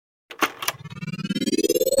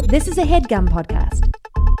This is a HeadGum podcast.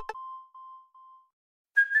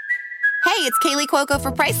 Hey, it's Kaylee Cuoco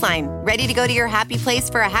for Priceline. Ready to go to your happy place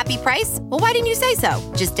for a happy price? Well, why didn't you say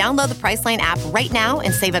so? Just download the Priceline app right now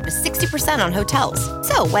and save up to 60% on hotels.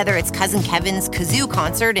 So whether it's Cousin Kevin's Kazoo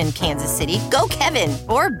Concert in Kansas City, go Kevin,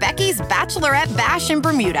 or Becky's Bachelorette Bash in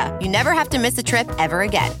Bermuda, you never have to miss a trip ever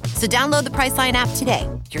again. So download the Priceline app today.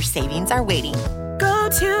 Your savings are waiting. Go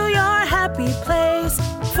to your happy place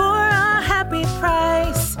for a happy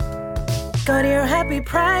price. Go to your happy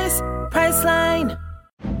price, Priceline.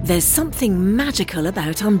 There's something magical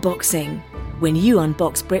about unboxing. When you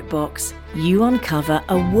unbox BritBox, you uncover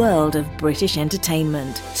a world of British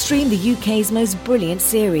entertainment. Stream the UK's most brilliant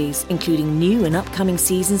series, including new and upcoming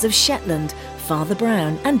seasons of Shetland, Father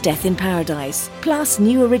Brown and Death in Paradise. Plus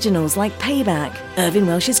new originals like Payback, Irving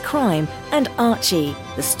Welsh's Crime and Archie,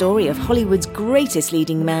 the story of Hollywood's greatest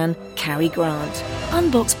leading man, Cary Grant.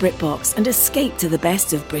 Unbox BritBox and escape to the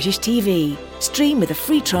best of British TV. Stream with a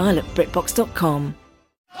free trial at BritBox.com.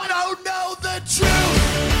 I don't know the truth.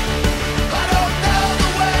 I don't know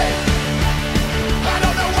the way. I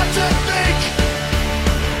don't know what to think.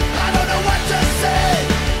 I don't know what to say.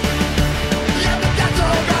 Yeah, but that's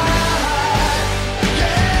alright.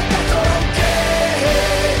 Yeah, that's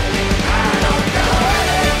okay. I don't know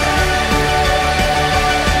anything.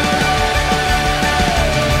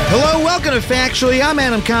 Hello, welcome to Factually. I'm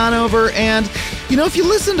Adam Conover, and you know, if you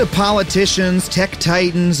listen to politicians, tech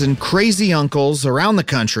titans, and crazy uncles around the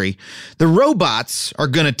country, the robots are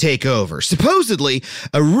going to take over. Supposedly,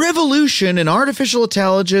 a revolution in artificial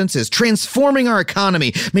intelligence is transforming our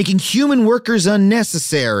economy, making human workers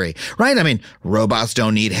unnecessary, right? I mean, robots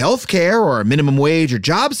don't need health care or minimum wage or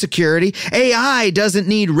job security. AI doesn't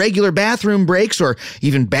need regular bathroom breaks or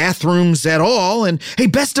even bathrooms at all. And hey,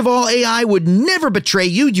 best of all, AI would never betray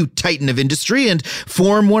you, you titan of industry, and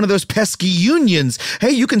form one of those pesky unions. Hey,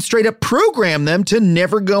 you can straight up program them to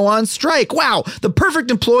never go on strike. Wow, the perfect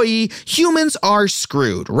employee. Humans are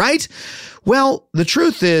screwed, right? Well, the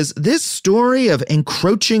truth is, this story of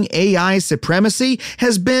encroaching AI supremacy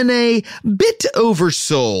has been a bit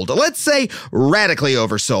oversold. Let's say radically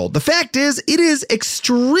oversold. The fact is, it is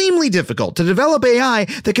extremely difficult to develop AI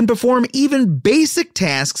that can perform even basic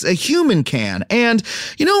tasks a human can. And,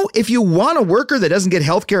 you know, if you want a worker that doesn't get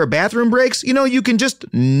healthcare or bathroom breaks, you know, you can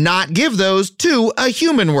just not give those to a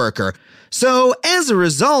human worker. So, as a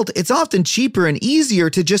result, it's often cheaper and easier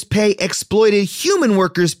to just pay exploited human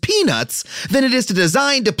workers peanuts than it is to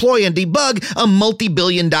design, deploy, and debug a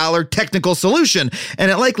multi-billion-dollar technical solution,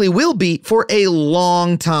 and it likely will be for a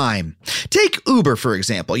long time. Take Uber, for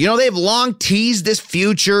example. You know, they've long teased this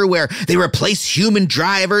future where they replace human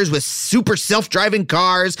drivers with super self-driving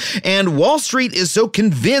cars, and Wall Street is so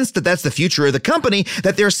convinced that that's the future of the company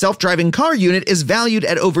that their self-driving car unit is valued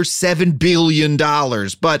at over $7 billion.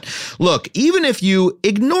 But look, even if you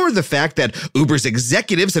ignore the fact that Uber's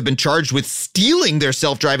executives have been charged with stealing their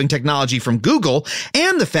self-driving technology from Google,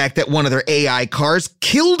 and the fact that one of their AI cars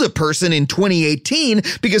killed a person in 2018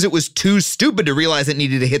 because it was too stupid to realize it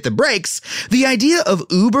needed to hit the brakes, the idea of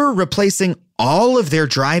Uber replacing all of their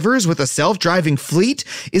drivers with a self-driving fleet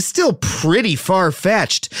is still pretty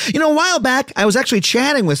far-fetched. You know, a while back, I was actually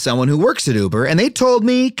chatting with someone who works at Uber, and they told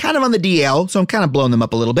me, kind of on the DL, so I'm kind of blowing them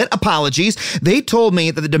up a little bit, apologies. They told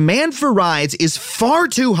me that the demand for rides is far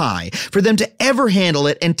too high for them to ever handle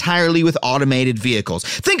it entirely with automated vehicles.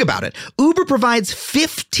 Think about it. Uber provides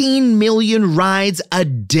 15 million rides a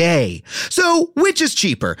day. So, which is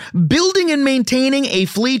cheaper? Building and maintaining a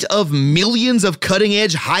fleet of millions of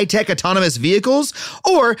cutting-edge, high-tech autonomous vehicles,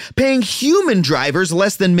 or paying human drivers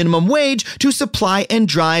less than minimum wage to supply and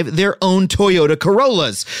drive their own Toyota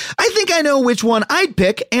Corollas? I think I know which one I'd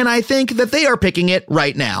pick, and I think that they are picking it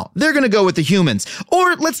right now. They're going to go with the humans.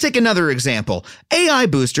 Or let's take another example. AI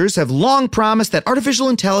boosters have long promised that artificial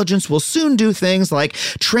intelligence will soon do things like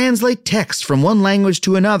translate text from one language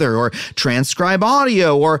to another, or transcribe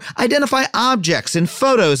audio, or identify objects in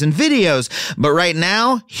photos and videos. But right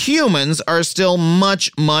now, humans are still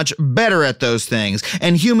much, much better at those things,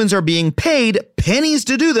 and humans are being paid pennies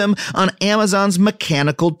to do them on Amazon's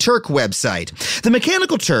Mechanical Turk website. The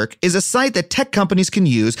Mechanical Turk is a site that tech companies can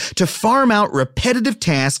use to farm out repetitive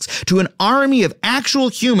tasks to an army of actual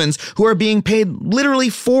humans who are being paid literally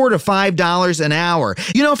 $4 to $5 an hour.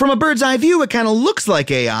 You know, from a bird's eye view, it kind of looks like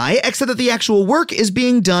AI, except that the actual work is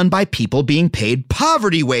being done by people being paid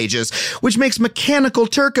poverty wages, which makes Mechanical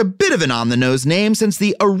Turk a bit of an on-the-nose name, since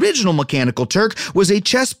the original Mechanical Turk was a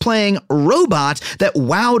chess-playing robot that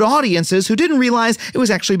wowed audiences who didn't realize it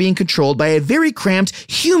was actually being controlled by a very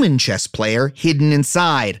cramped human chess player hidden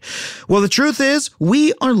inside. Well, the truth is,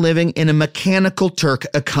 we are living in a mechanical Turk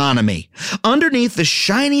economy. Underneath the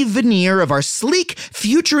shiny veneer of our sleek,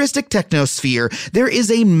 futuristic technosphere, there is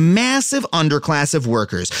a massive underclass of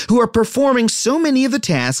workers who are performing so many of the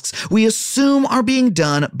tasks we assume are being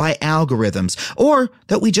done by algorithms, or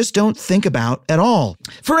that we just don't think about at all.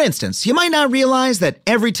 For instance, you might not realize that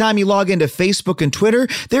every time you log into Facebook and Twitter,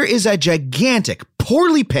 there is a gigantic,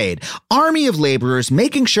 poorly paid army of laborers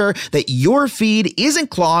making sure that your feed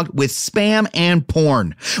isn't clogged with spam and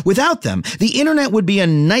porn. Without them, the internet would be a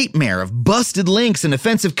nightmare of busted links and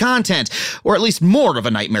offensive content, or at least more of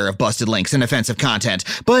a nightmare of busted links and offensive content.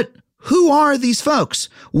 But who are these folks?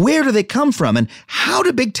 Where do they come from? And how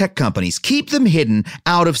do big tech companies keep them hidden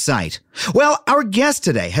out of sight? Well, our guest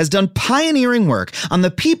today has done pioneering work on the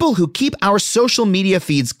people who keep our social media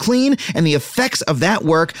feeds clean and the effects of that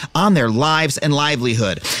work on their lives and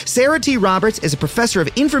livelihood. Sarah T. Roberts is a professor of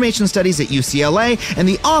information studies at UCLA and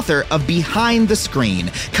the author of Behind the Screen,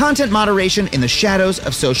 Content Moderation in the Shadows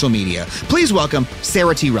of Social Media. Please welcome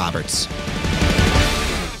Sarah T. Roberts.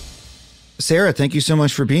 Sarah, thank you so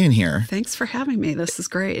much for being here. Thanks for having me. This is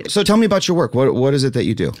great. So tell me about your work. What is it that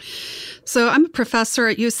you do? So I'm a professor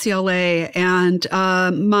at UCLA, and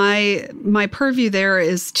my purview there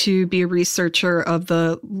is to be a researcher of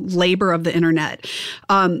the labor of the internet.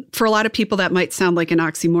 For a lot of people, that might sound like an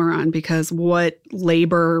oxymoron, because what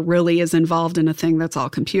labor really is involved in a thing that's all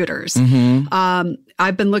computers? Mm-hmm.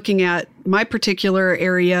 I've been looking at my particular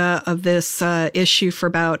area of this issue for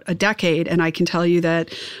about a decade, and I can tell you that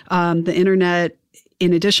the internet,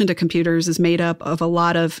 in addition to computers, is made up of a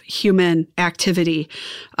lot of human activity,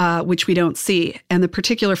 which we don't see. And the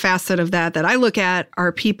particular facet of that I look at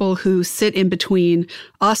are people who sit in between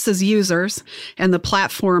us as users and the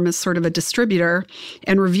platform as sort of a distributor,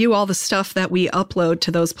 and review all the stuff that we upload to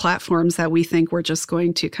those platforms that we think we're just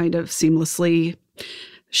going to kind of seamlessly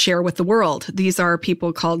share with the world. These are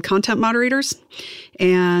people called content moderators,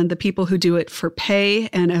 and the people who do it for pay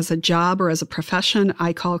and as a job or as a profession,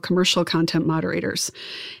 I call commercial content moderators.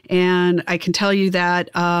 And I can tell you that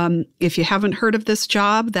if you haven't heard of this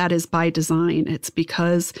job, that is by design. It's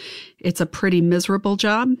because it's a pretty miserable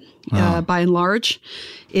job, by and large.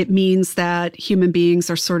 It means that human beings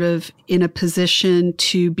are sort of in a position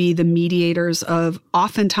to be the mediators of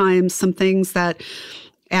oftentimes some things that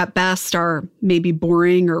at best are maybe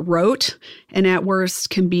boring or rote, and at worst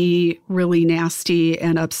can be really nasty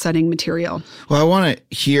and upsetting material. Well, I want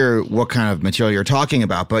to hear what kind of material you're talking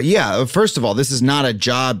about. But yeah, first of all, this is not a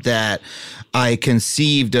job that I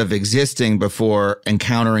conceived of existing before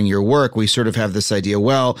encountering your work. We sort of have this idea,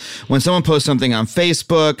 well, when someone posts something on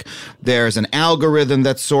Facebook, there's an algorithm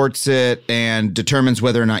that sorts it and determines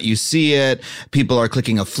whether or not you see it. People are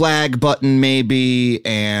clicking a flag button maybe,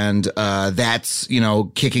 and that's,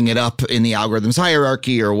 kicking it up in the algorithm's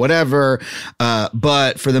hierarchy or whatever.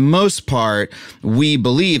 But for the most part, we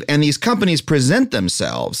believe, and these companies present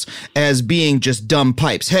themselves as being just dumb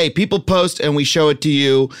pipes. Hey, people post and we show it to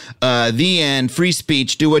you. The end, free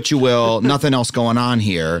speech, do what you will. Nothing else going on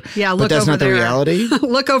here. Yeah, but that's not there. the reality.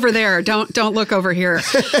 Look over there. Don't look over here.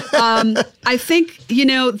 I think,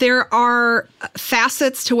 there are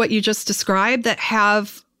facets to what you just described that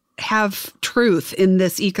have truth in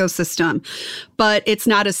this ecosystem, but it's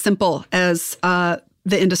not as simple as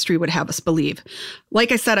the industry would have us believe.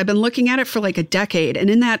 Like I said, I've been looking at it for like a decade. And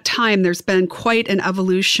in that time, there's been quite an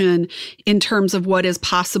evolution in terms of what is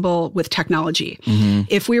possible with technology. Mm-hmm.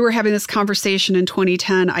 If we were having this conversation in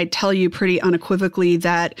 2010, I'd tell you pretty unequivocally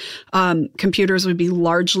that computers would be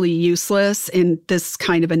largely useless in this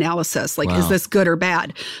kind of analysis. Like, is this good or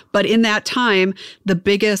bad? But in that time, the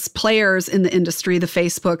biggest players in the industry, the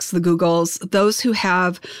Facebooks, the Googles, those who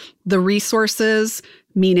have the resources,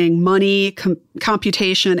 meaning money,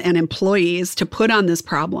 computation, and employees to put on this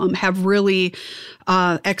problem, have really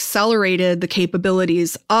accelerated the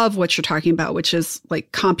capabilities of what you're talking about, which is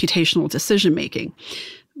like computational decision making.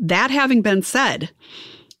 That having been said,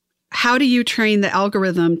 how do you train the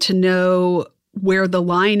algorithm to know where the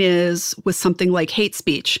line is with something like hate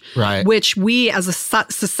speech, right, which we as a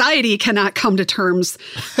society cannot come to terms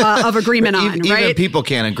of agreement on, right? Even people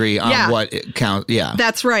can't agree on what it counts. Yeah,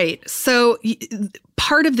 that's right. So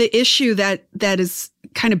part of the issue that is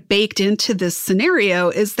kind of baked into this scenario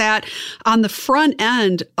is that on the front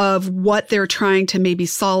end of what they're trying to maybe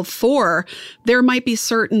solve for, there might be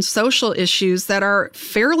certain social issues that are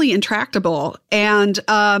fairly intractable. And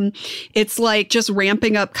it's like just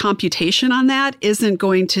ramping up computation on that isn't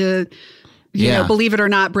going to believe it or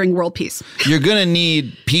not, bring world peace. You're going to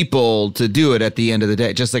need people to do it at the end of the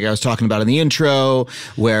day. Just like I was talking about in the intro,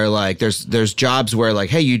 where like there's jobs where like,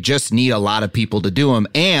 hey, you just need a lot of people to do them,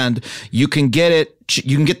 and you can get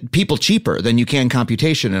people cheaper than you can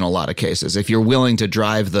computation in a lot of cases if you're willing to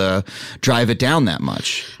drive it down that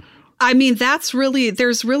much. I mean, there's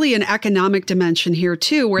really an economic dimension here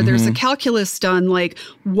too, where there's a calculus done, like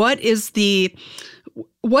what is the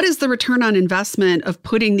return on investment of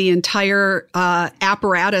putting the entire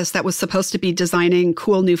apparatus that was supposed to be designing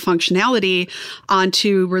cool new functionality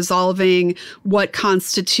onto resolving what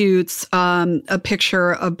constitutes a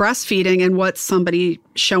picture of breastfeeding and what's somebody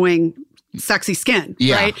showing sexy skin,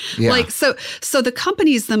 right? Yeah. Like, so the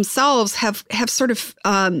companies themselves have sort of...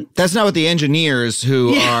 That's not what the engineers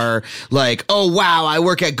who are like, oh, wow, I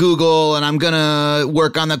work at Google and I'm going to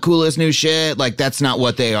work on the coolest new shit. Like, that's not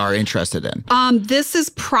what they are interested in. This is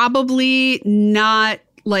probably not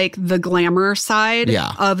like the glamour side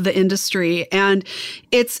of the industry. And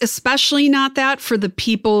it's especially not that for the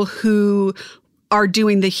people who are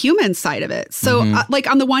doing the human side of it. So like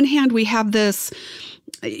on the one hand, we have this...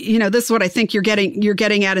 this is what I think you're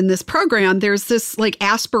getting at in this program. There's this like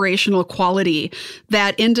aspirational quality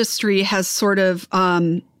that industry has sort of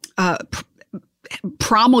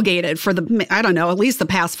promulgated for at least the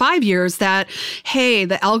past 5 years, that, hey,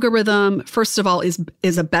 the algorithm, first of all,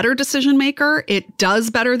 is a better decision maker. It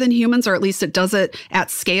does better than humans, or at least it does it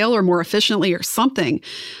at scale or more efficiently or something.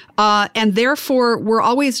 And therefore, we're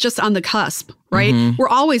always just on the cusp, right? We're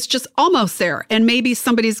always just almost there. And maybe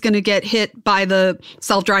somebody's going to get hit by the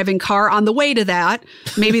self-driving car on the way to that.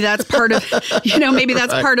 Maybe that's part of,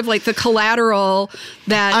 part of like the collateral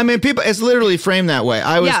that... I mean, people, it's literally framed that way.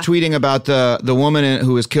 I was tweeting about the woman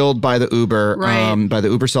who was killed by the Uber, by the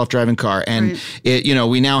Uber self-driving car. And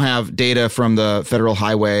we now have data from the Federal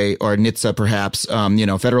Highway, or NHTSA perhaps,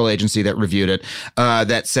 federal agency that reviewed it,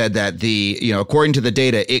 that said that according to the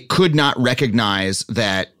data, it could not recognize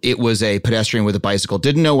that it was a pedestrian with a bicycle,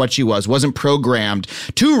 didn't know what she wasn't programmed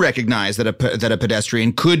to recognize that a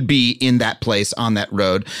pedestrian could be in that place on that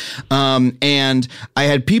road. And I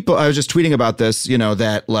had people, I was just tweeting about this,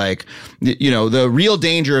 that like, the real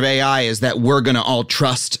danger of AI is that we're going to all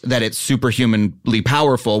trust that it's superhumanly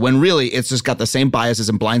powerful, when really it's just got the same biases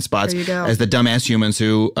and blind spots as the dumbass humans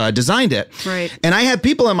who designed it. Right. And I had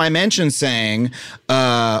people in my mentions saying,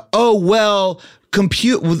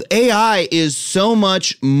 compute with AI is so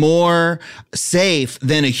much more safe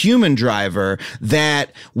than a human driver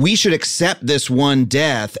that we should accept this one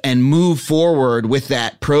death and move forward with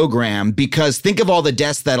that program, because think of all the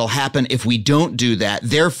deaths that'll happen if we don't do that.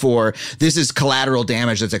 Therefore, this is collateral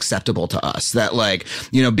damage that's acceptable to us. That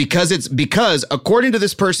because according to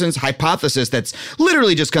this person's hypothesis, that's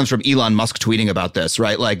literally just comes from Elon Musk tweeting about this,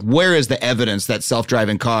 right? Like, where is the evidence that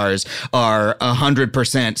self-driving cars are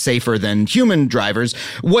 100% safer than human drivers?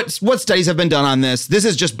 What studies have been done on this? This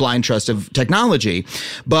is just blind trust of technology.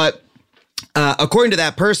 But according to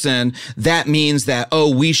that person, that means that,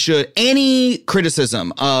 any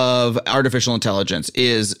criticism of artificial intelligence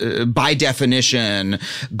is by definition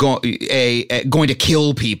going to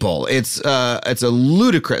kill people. It's a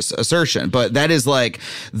ludicrous assertion, but that is like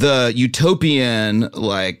the utopian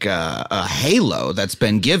halo that's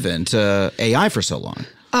been given to AI for so long.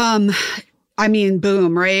 I mean,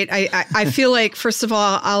 boom, right? I feel like, first of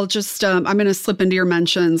all, I'll just, I'm going to slip into your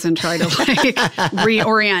mentions and try to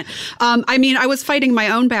reorient. I was fighting my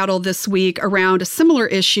own battle this week around a similar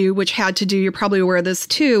issue, which had to do, you're probably aware of this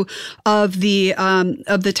too, of the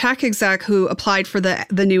tech exec who applied for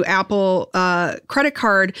the new Apple credit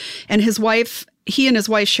card, and he and his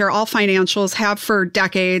wife share all financials, have for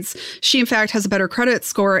decades. She, in fact, has a better credit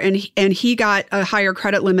score, and he got a higher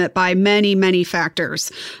credit limit by many, many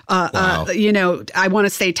factors. Wow. I want to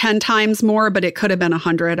say 10 times more, but it could have been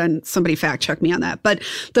 100, and somebody fact check me on that. But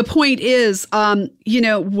the point is,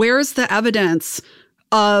 where's the evidence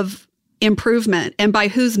of improvement, and by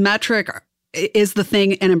whose metric is the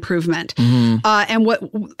thing an improvement? And what,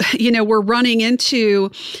 we're running into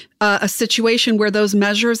a situation where those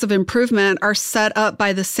measures of improvement are set up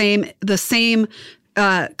by the same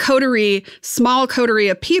small coterie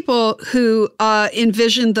of people who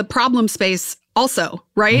envision the problem space also,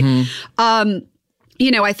 right?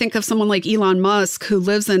 I think of someone like Elon Musk, who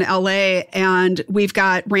lives in LA, and we've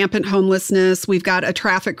got rampant homelessness. We've got a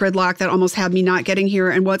traffic gridlock that almost had me not getting here.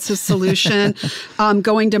 And what's his solution?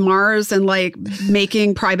 Going to Mars and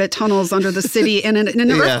making private tunnels under the city in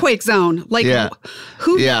an earthquake zone. Who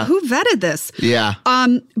vetted this? Yeah.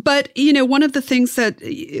 But one of the things that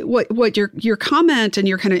what your comment and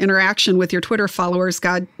your kind of interaction with your Twitter followers,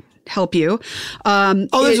 God help you.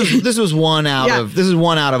 This was one out Yeah. of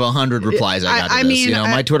 100 replies I got to I this. mean,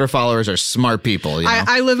 my Twitter followers are smart people.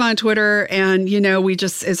 I live on Twitter, and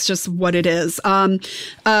it's just what it is. One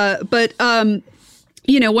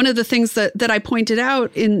of the things that I pointed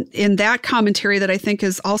out in that commentary that I think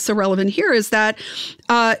is also relevant here is that,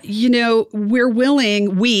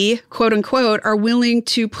 we, quote unquote, are willing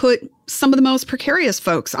to put some of the most precarious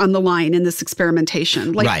folks on the line in this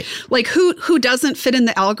experimentation. Like who doesn't fit in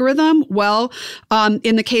the algorithm? Well,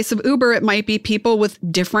 in the case of Uber, it might be people with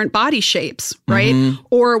different body shapes, right? Mm-hmm.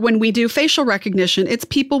 Or when we do facial recognition, it's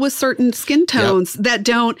people with certain skin tones that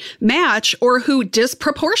don't match or who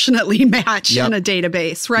disproportionately match in a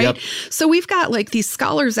database, right? Yep. So we've got like these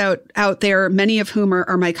scholars out there, many of whom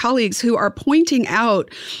are my colleagues, who are pointing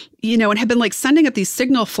out and have been like sending up these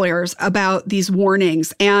signal flares about these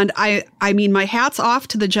warnings. And I mean, my hat's off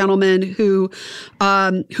to the gentleman who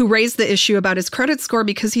raised the issue about his credit score,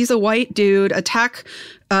 because he's a white dude, a tech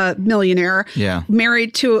millionaire,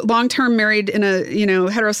 long-term married in a,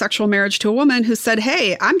 heterosexual marriage to a woman who said,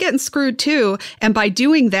 hey, I'm getting screwed too. And by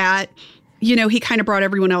doing that, he kind of brought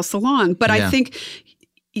everyone else along. But I think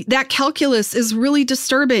that calculus is really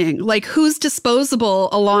disturbing. Like, who's disposable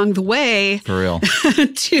along the way for real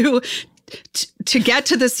to get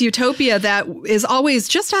to this utopia that is always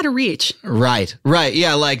just out of reach. Right.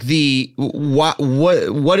 Yeah. Like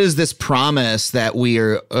what is this promise that we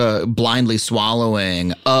are blindly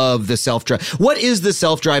swallowing of the self-drive? What is the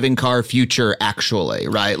self-driving car future actually,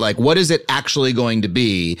 right? Like, what is it actually going to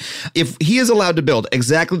be? If he is allowed to build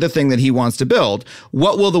exactly the thing that he wants to build,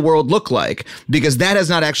 what will the world look like? Because that has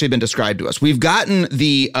not actually been described to us. We've gotten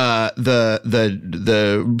the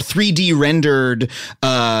 3D rendered,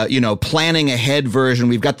 planning ahead version.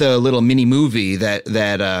 We've got the little mini movie that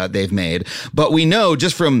they've made, but we know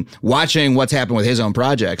just from watching what's happened with his own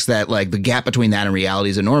projects that like the gap between that and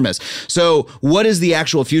reality is enormous. So what is the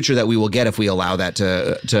actual future that we will get if we allow that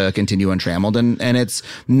to continue untrammeled? And it's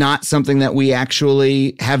not something that we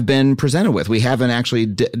actually have been presented with. We haven't actually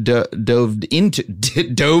dived into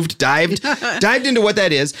what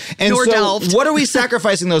that is. And delved. What are we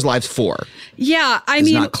sacrificing those lives for? Yeah,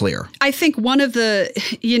 it's not clear. I think one of the,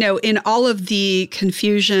 in all of the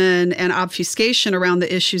confusion and obfuscation around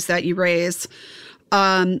the issues that you raise,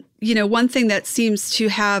 one thing that seems to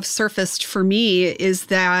have surfaced for me is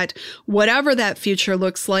that whatever that future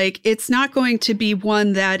looks like, it's not going to be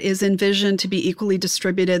one that is envisioned to be equally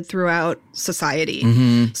distributed throughout society.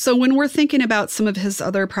 Mm-hmm. So when we're thinking about some of his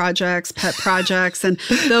other projects, pet projects, and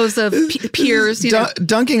those of peers,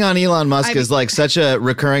 dunking on Elon Musk is like such a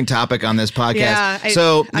recurring topic on this podcast. Yeah,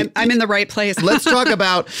 I'm in the right place. let's talk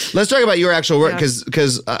about your actual work,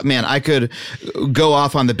 because man, I could go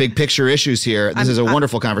off on the big picture issues here. This is a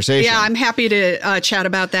wonderful conversation. Yeah, I'm happy to chat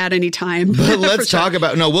about that anytime. But let's talk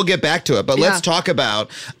about, we'll get back to it, but let's talk about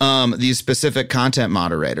these specific content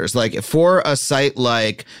moderators. Like for a site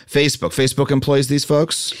like Facebook employs these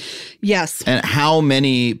folks? Yes. And how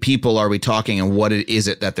many people are we talking, and what is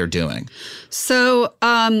it that they're doing? So,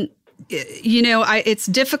 it's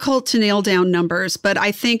difficult to nail down numbers, but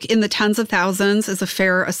I think in the tens of thousands is a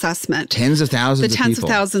fair assessment. Tens of thousands of people? The tens of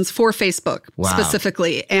thousands for Facebook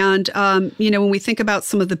specifically. And, when we think about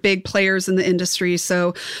some of the big players in the industry,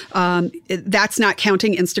 so that's not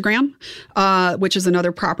counting Instagram, which is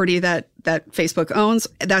another property that Facebook owns.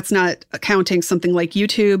 That's not counting something like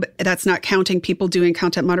YouTube. That's not counting people doing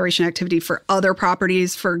content moderation activity for other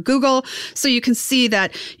properties for Google. So you can see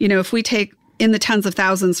that, if we take in the tens of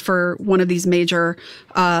thousands for one of these major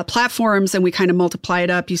platforms and we kind of multiply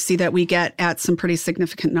it up, you see that we get at some pretty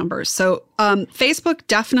significant numbers. So Facebook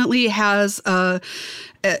definitely has an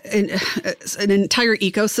entire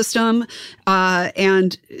ecosystem,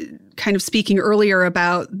 and kind of speaking earlier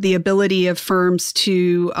about the ability of firms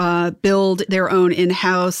to build their own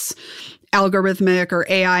in-house algorithmic or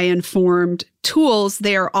AI-informed tools,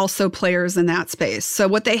 they are also players in that space. So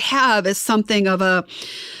what they have is something of a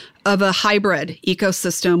hybrid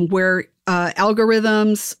ecosystem where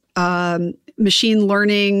algorithms, machine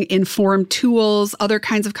learning informed tools, other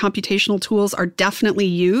kinds of computational tools are definitely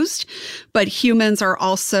used, but humans are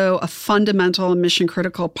also a fundamental mission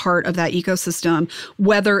critical part of that ecosystem,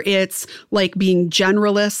 whether it's like being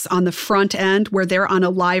generalists on the front end where they're on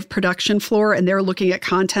a live production floor and they're looking at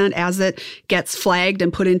content as it gets flagged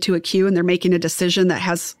and put into a queue and they're making a decision that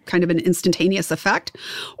has kind of an instantaneous effect,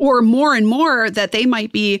 or more and more that they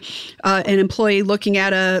might be an employee looking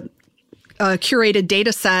at a curated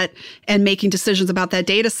data set and making decisions about that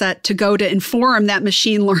data set to go to inform that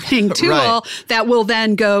machine learning tool Right. that will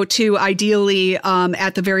then go to ideally,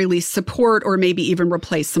 at the very least, support or maybe even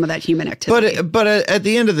replace some of that human activity. But at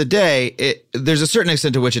the end of the day, there's a certain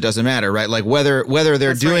extent to which it doesn't matter, right? Like whether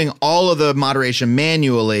they're doing all of the moderation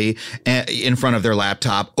manually in front of their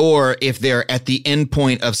laptop, or if they're at the end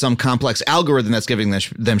point of some complex algorithm that's giving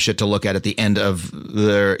them shit to look at the end of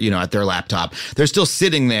their, at their laptop. They're still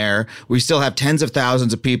sitting there. We still have tens of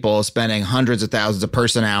thousands of people spending hundreds of thousands of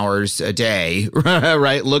person hours a day,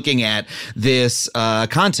 right, looking at this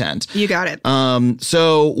content. You got it.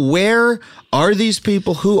 So where are these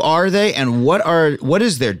people? Who are they? And what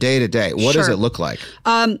is their day to day? What does Sure. it look like?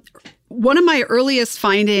 One of my earliest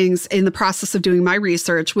findings in the process of doing my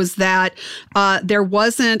research was that there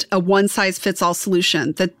wasn't a one-size-fits-all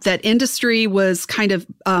solution, that industry was kind of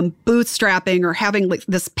bootstrapping or having like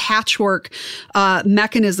this patchwork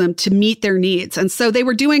mechanism to meet their needs. And so they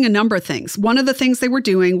were doing a number of things. One of the things they were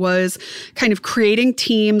doing was kind of creating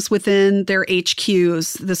teams within their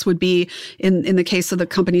HQs. This would be, in the case of the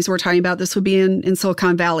companies we're talking about, this would be in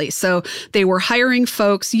Silicon Valley. So they were hiring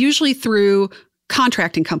folks usually through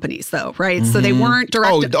contracting companies, though, right? So they weren't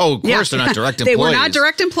direct. Of course they're not direct They employees. were not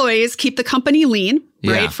direct employees. Keep the company lean,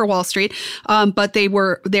 right, for Wall Street. But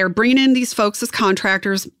they're bringing in these folks as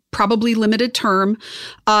contractors, probably limited term.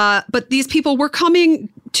 But these people were coming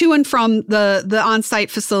to and from the on-site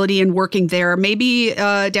facility and working there, maybe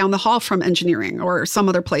down the hall from engineering or some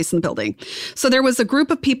other place in the building. So there was a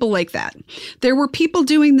group of people like that. There were people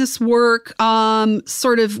doing this work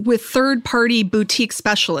sort of with third-party boutique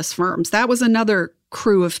specialist firms. That was another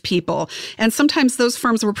crew of people. And sometimes those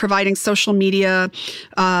firms were providing social media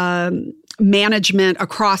management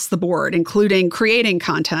across the board, including creating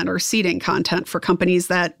content or seeding content for companies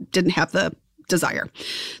that didn't have the desire.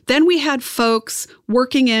 Then we had folks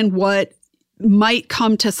working in what might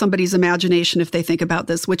come to somebody's imagination if they think about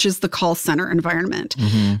this, which is the call center environment.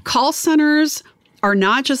 Call centers are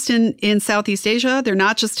not just in Southeast Asia. They're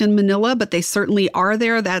not just in Manila, but they certainly are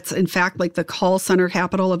there. That's, in fact, like the call center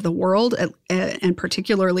capital of the world, and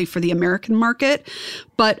particularly for the American market.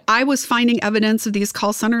 But I was finding evidence of these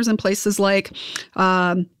call centers in places like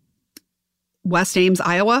West Ames,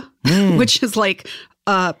 Iowa, which is like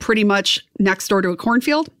pretty much next door to a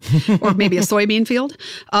cornfield or maybe a soybean field.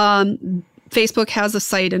 Facebook has a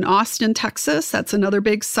site in Austin, Texas. That's another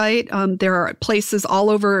big site. There are places all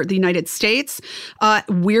over the United States,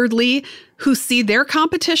 weirdly, who see their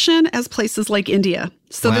competition as places like India.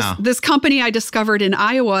 So this company I discovered in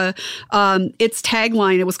Iowa, its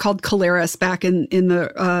tagline, it was called Caleris back in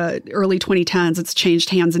the early 2010s. It's changed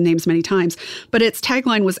hands and names many times. But its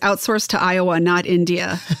tagline was outsourced to Iowa, not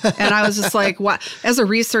India. And I was just like, what? As a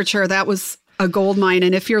researcher, that was a gold mine.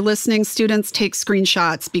 And if you're listening, students, take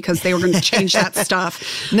screenshots because they were going to change that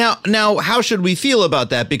stuff. Now, how should we feel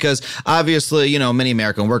about that? Because obviously, many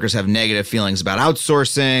American workers have negative feelings about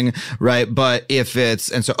outsourcing, right? But if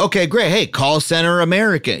it's, and so, okay, great. Hey, call center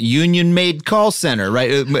American, union made call center,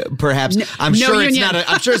 right? Perhaps, I'm sure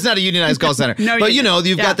it's not a unionized call center, but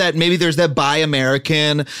you've got that, maybe there's that buy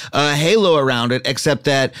American halo around it, except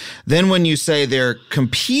that then when you say they're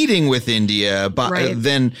competing with India,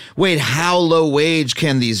 then wait, how low wage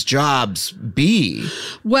can these jobs be?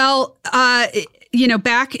 Well,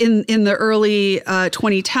 back in the early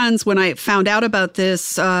 2010s, when I found out about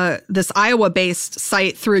this Iowa-based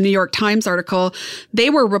site through a New York Times article, they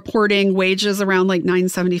were reporting wages around like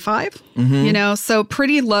 $9.75. So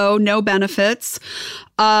pretty low, no benefits.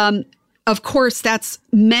 Of course, that's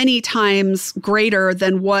many times greater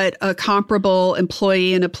than what a comparable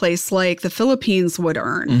employee in a place like the Philippines would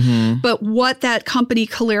earn. But what that company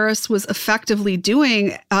Caleris was effectively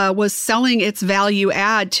doing was selling its value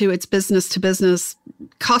add to its business-to-business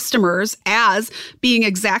customers as being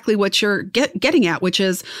exactly what you're getting at, which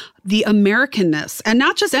is the Americanness, and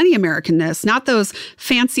not just any Americanness, not those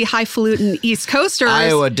fancy highfalutin East Coasters.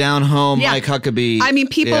 Iowa, down home, Mike Huckabee. I mean,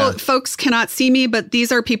 folks cannot see me, but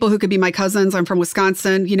these are people who could be my cousins. I'm from Wisconsin.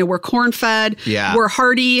 We're corn-fed. We're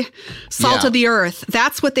hardy, salt of the earth.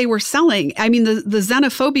 That's what they were selling. I mean, the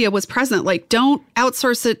xenophobia was present. Like, don't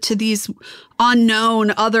outsource it to these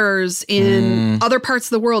unknown others in other parts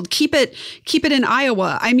of the world. Keep it in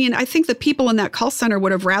Iowa. I mean, I think the people in that call center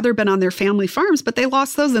would have rather been on their family farms, but they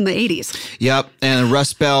lost those in the 80s. Yep. And the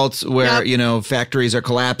Rust Belt where, factories are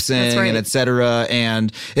collapsing and et cetera.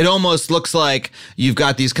 And it almost looks like you've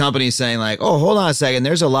got these companies saying like, oh, hold on a second.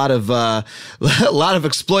 There's a lot of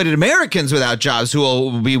exploited Americans without jobs who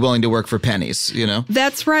will be willing to work for pennies,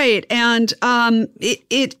 That's right. And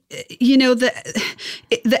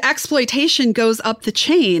the exploitation goes up the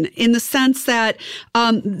chain in the sense that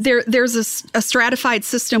there's a stratified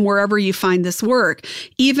system wherever you find this work,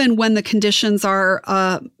 even when the conditions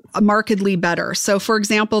are markedly better. So, for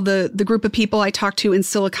example, the group of people I talked to in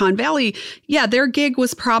Silicon Valley, their gig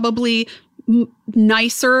was probably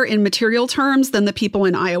nicer in material terms than the people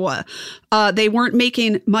in Iowa. They weren't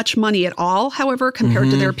making much money at all, however, compared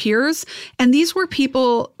to their peers. And these were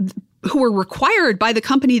people who were required by the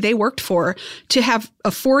company they worked for to have a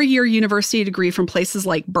 4-year university degree from places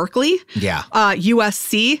like Berkeley,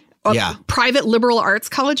 USC, private liberal arts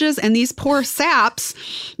colleges. And these poor saps,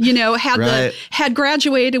 had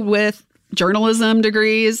graduated with journalism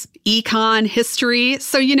degrees, econ, history.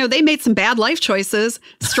 So, they made some bad life choices,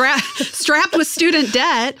 strapped with student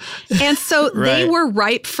debt. And so they were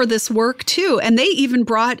ripe for this work too. And they even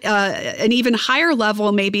brought an even higher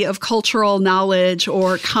level maybe of cultural knowledge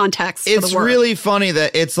or context to the work. It's really funny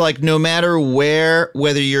that it's like no matter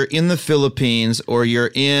whether you're in the Philippines or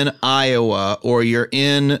you're in Iowa or you're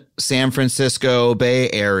in San Francisco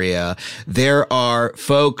Bay Area, there are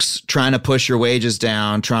folks trying to push your wages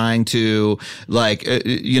down, trying to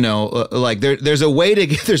there's a way to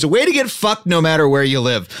get fucked no matter where you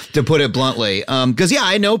live, to put it bluntly. Because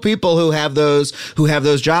I know people who have those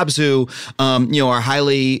jobs who are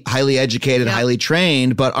highly educated, highly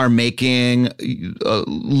trained, but are making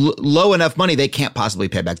low enough money they can't possibly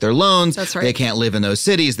pay back their loans. That's right. They can't live in those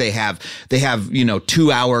cities. They have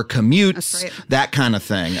 2-hour commutes. That's right. That kind of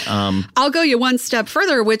thing. I'll go you one step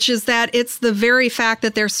further, which is that it's the very fact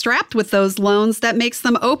that they're strapped with those loans that makes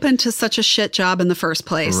them open to such a shit job in the first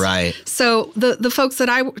place. Right. So the folks that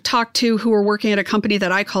I talked to who were working at a company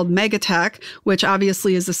that I called Megatech, which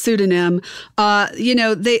obviously is a pseudonym,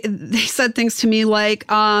 they said things to me like,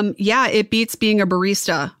 it beats being a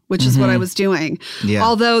barista, which is what I was doing. Yeah.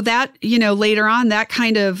 Although that, later on, that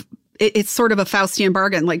kind of, it's sort of a Faustian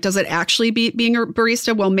bargain. Like, does it actually beat being a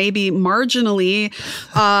barista? Well, maybe marginally,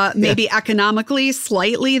 maybe economically,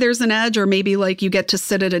 slightly there's an edge, or maybe like you get to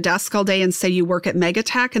sit at a desk all day and say you work at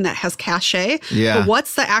Megatech and that has cachet. Yeah. But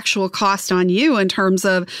what's the actual cost on you in terms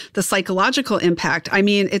of the psychological impact? I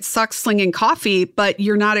mean, it sucks slinging coffee, but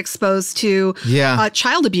you're not exposed to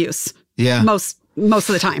child abuse. Yeah. Most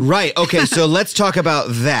of the time. Right. Okay. So let's talk about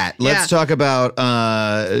that. Let's talk about,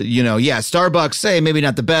 Starbucks, say maybe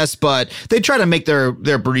not the best, but they try to make their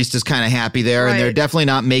baristas kind of happy there. Right. And they're definitely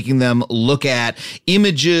not making them look at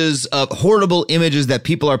horrible images that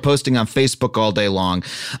people are posting on Facebook all day long.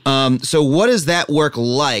 So what is that work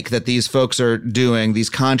like that these folks are doing, these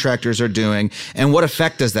contractors are doing, and what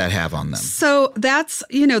effect does that have on them? So that's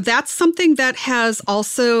something that has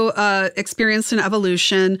also experienced an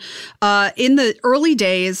evolution. In the early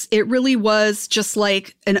days, it really was just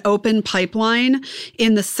like an open pipeline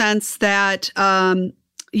in the sense that,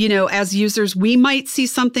 as users, we might see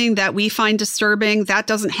something that we find disturbing. That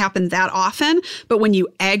doesn't happen that often. But when you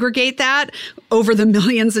aggregate that over the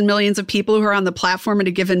millions and millions of people who are on the platform at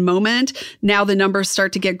a given moment, now the numbers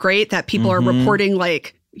start to get great that people are reporting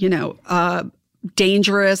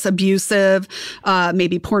dangerous, abusive,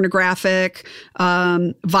 maybe pornographic,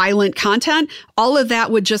 violent content. All of that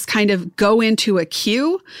would just kind of go into a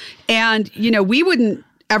queue. And, we wouldn't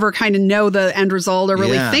ever kind of know the end result or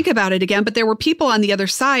really think about it again. But there were people on the other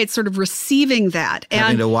side sort of receiving that.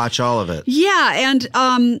 Having to watch all of it. Yeah.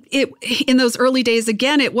 And in those early days,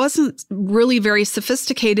 again, it wasn't really very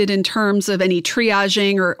sophisticated in terms of any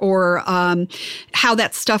triaging or how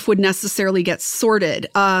that stuff would necessarily get sorted.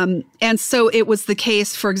 And so it was the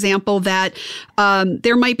case, for example, that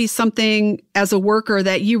there might be something as a worker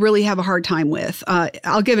that you really have a hard time with.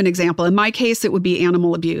 I'll give an example. In my case, it would be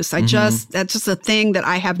animal abuse. That's just a thing that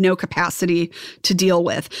I have no capacity to deal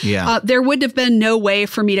with. Yeah. There would have been no way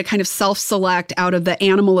for me to kind of self-select out of the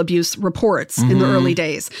animal abuse reports in the early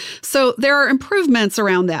days. So there are improvements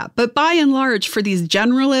around that. But by and large, for these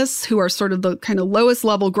generalists who are sort of the kind of lowest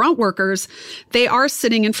level grunt workers, they are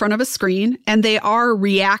sitting in front of a screen and they are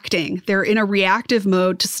reacting. They're in a reactive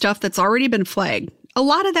mode to stuff that's already been flagged. A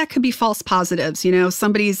lot of that could be false positives.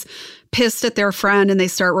 Somebody's pissed at their friend and they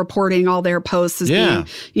start reporting all their posts as being,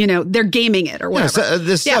 they're gaming it or whatever. So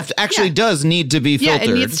this stuff actually does need to be filtered.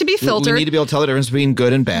 Yeah, it needs to be filtered. We need to be able to tell the difference between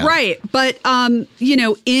good and bad. Right. But,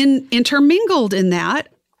 intermingled in that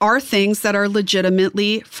are things that are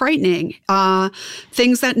legitimately frightening,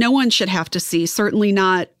 things that no one should have to see, certainly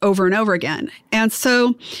not over and over again. And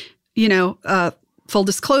so, full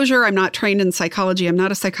disclosure, I'm not trained in psychology. I'm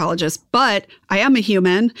not a psychologist, but I am a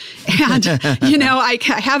human. And, I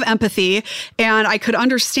have empathy, and I could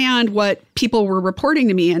understand what people were reporting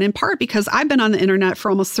to me. And in part because I've been on the internet for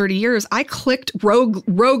almost 30 years, I clicked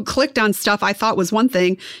rogue clicked on stuff I thought was one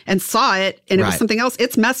thing and saw it, and it was something else.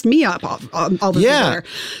 It's messed me up all the time.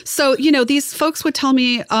 So, these folks would tell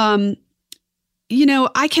me,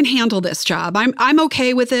 I can handle this job. I'm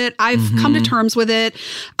okay with it. I've come to terms with it.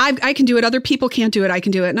 I can do it. Other people can't do it. I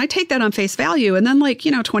can do it. And I take that on face value. And then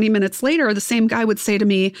 20 minutes later, the same guy would say to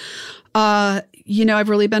me, I've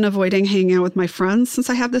really been avoiding hanging out with my friends since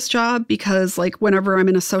I have this job because whenever I'm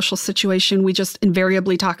in a social situation, we just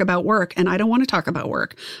invariably talk about work, and I don't want to talk about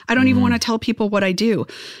work. I don't even want to tell people what I do.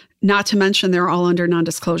 Not to mention they're all under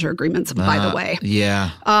non-disclosure agreements, by the way.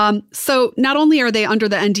 Yeah. So not only are they under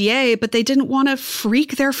the NDA, but they didn't want to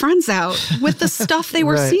freak their friends out with the stuff they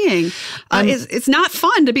were seeing. It's not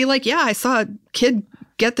fun to be like, I saw a kid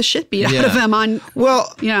get the shit beat out of him on,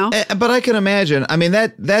 But I can imagine. I mean,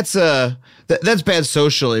 that's bad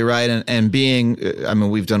socially, right? And being,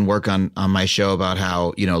 we've done work on my show about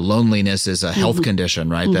how, loneliness is a health condition,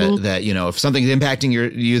 right? That if something's impacting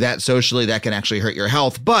you that socially, that can actually hurt your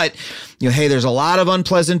health. But, hey, there's a lot of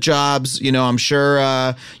unpleasant jobs. I'm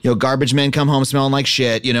sure, garbage men come home smelling like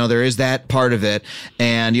shit. There is that part of it.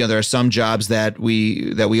 And, there are some jobs that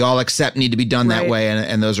we all accept need to be done that way.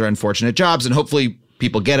 And those are unfortunate jobs. And hopefully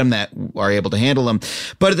people get them that are able to handle them.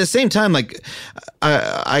 But at the same time,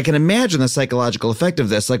 I can imagine the psychological effect of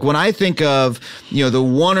this. When I think of, the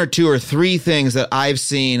one or two or three things that I've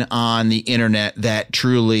seen on the internet that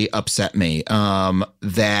truly upset me,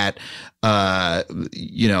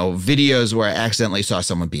 videos where I accidentally saw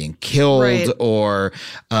someone being killed or,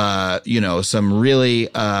 some really,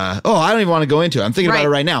 I don't even want to go into it. I'm thinking about it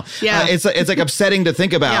right now. Yeah. It's upsetting to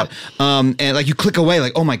think about. And you click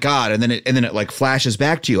away oh my God. And then it flashes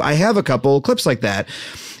back to you. I have a couple clips like that.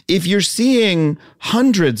 If you're seeing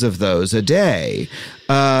hundreds of those a day,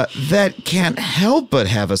 that can't help but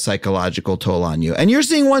have a psychological toll on you. And you're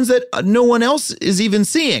seeing ones that no one else is even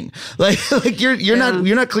seeing. You're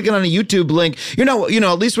not clicking on a YouTube link.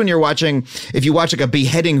 At least when you're watching, if you watch a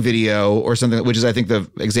beheading video or something, which is I think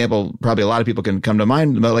the example probably a lot of people can come to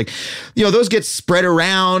mind about, those get spread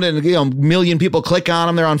around and a million people click on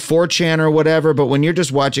them. They're on 4chan or whatever. But when you're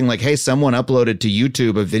just watching hey, someone uploaded to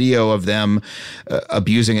YouTube a video of them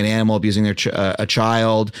abusing an animal, abusing a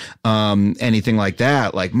child, anything like that.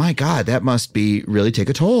 My God, that must really take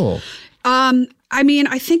a toll.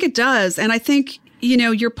 I think it does. And I think,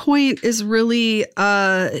 your point is really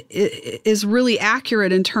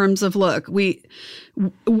accurate in terms of, look,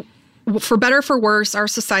 for better or for worse, our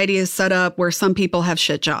society is set up where some people have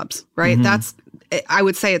shit jobs, right? I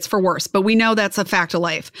would say it's for worse, but we know that's a fact of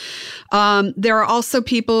life. There are also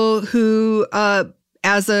people who,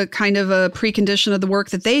 as a kind of a precondition of the work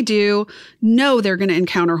that they do, know they're going to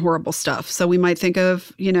encounter horrible stuff. So we might think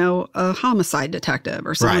of, a homicide detective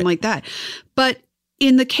or something like that. But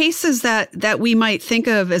in the cases that we might think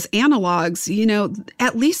of as analogs,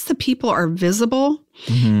 at least the people are visible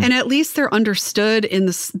and at least they're understood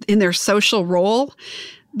in their social role.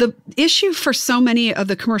 The issue for so many of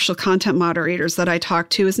the commercial content moderators that I talk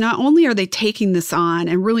to is not only are they taking this on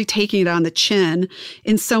and really taking it on the chin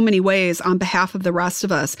in so many ways on behalf of the rest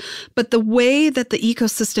of us, but the way that the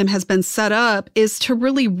ecosystem has been set up is to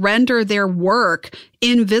really render their work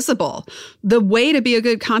invisible. The way to be a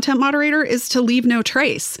good content moderator is to leave no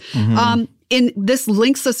trace. And this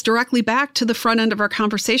links us directly back to the front end of our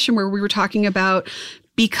conversation where we were talking about,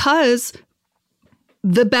 because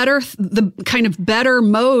the kind of better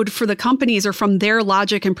mode for the companies, or from their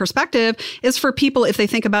logic and perspective, is for people, if they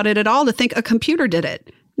think about it at all, to think a computer did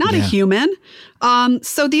it, not a human.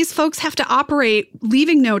 So these folks have to operate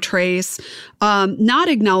leaving no trace, not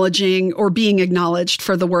acknowledging or being acknowledged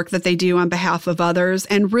for the work that they do on behalf of others,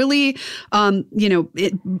 and really,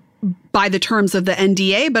 by the terms of the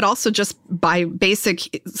NDA, but also just by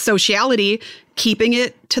basic sociality, keeping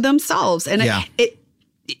it to themselves. And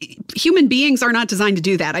human beings are not designed to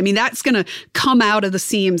do that. That's going to come out of the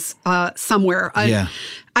seams somewhere.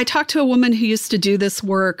 I talked to a woman who used to do this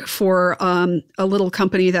work for a little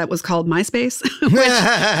company that was called MySpace,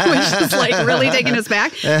 which is really taking us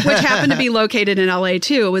back, which happened to be located in LA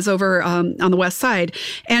too. It was over on the West Side.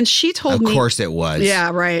 And she told me— Of course it was.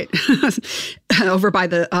 Yeah, right. Over by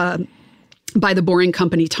the Boring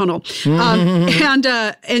Company tunnel.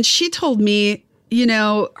 And she told me,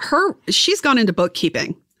 she's gone into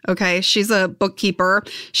bookkeeping. Okay. She's a bookkeeper.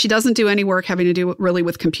 She doesn't do any work having to do really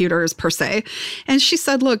with computers per se. And she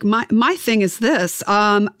said, look, my thing is this.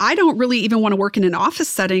 I don't really even want to work in an office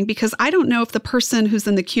setting because I don't know if the person who's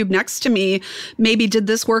in the cube next to me maybe did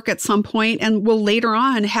this work at some point and will later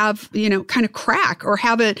on have, kind of crack or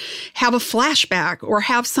have a flashback or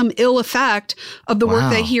have some ill effect of the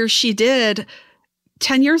work that he or she did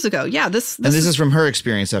 10 years ago. Yeah. This is from her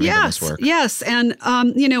experience having done this work. Yes. And,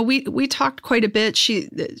 we talked quite a bit.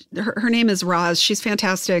 Her name is Roz. She's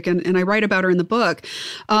fantastic. And I write about her in the book.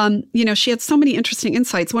 She had so many interesting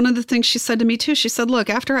insights. One of the things she said to me too, she said, look,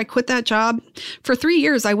 after I quit that job for 3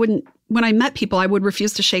 years, when I met people, I would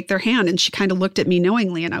refuse to shake their hand. And she kind of looked at me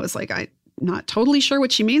knowingly. And I was like, I'm not totally sure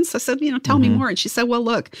what she means. So I said, tell me more. And she said, well,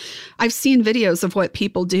 look, I've seen videos of what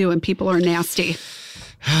people do and people are nasty.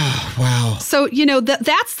 Wow. So,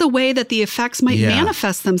 that's the way that the effects might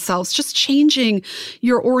manifest themselves, just changing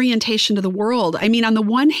your orientation to the world. I mean, on the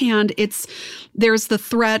one hand, there's the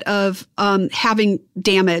threat of having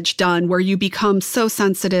damage done where you become so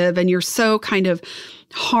sensitive and you're so kind of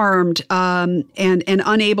harmed and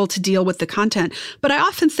unable to deal with the content. But I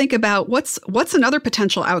often think about what's another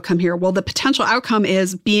potential outcome here? Well, the potential outcome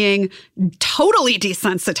is being totally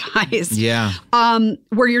desensitized. Yeah.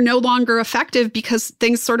 Where you're no longer effective because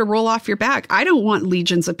things sort of roll off your back. I don't want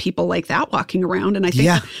legions of people like that walking around. And I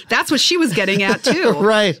think that's what she was getting at too.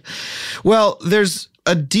 Right. Well, there's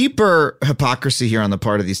a deeper hypocrisy here on the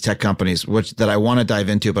part of these tech companies, that I want to dive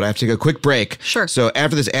into, but I have to take a quick break. Sure. So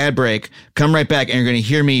after this ad break, come right back and you're going to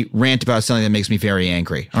hear me rant about something that makes me very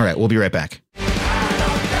angry. All right, we'll be right back.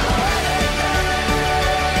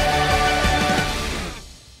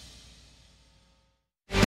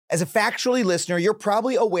 As a Factually listener, you're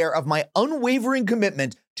probably aware of my unwavering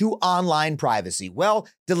commitment to online privacy. Well,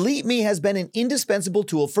 Delete Me has been an indispensable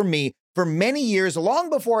tool for me for many years, long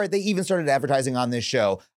before they even started advertising on this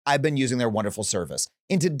show. I've been using their wonderful service.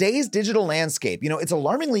 In today's digital landscape, it's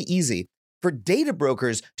alarmingly easy for data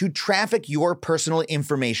brokers to traffic your personal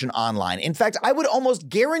information online. In fact, I would almost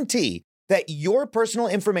guarantee that your personal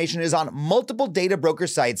information is on multiple data broker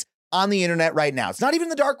sites on the internet right now. It's not even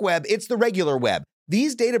the dark web, it's the regular web.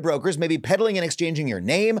 These data brokers may be peddling and exchanging your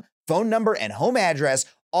name, phone number, and home address,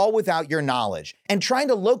 all without your knowledge. And trying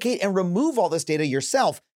to locate and remove all this data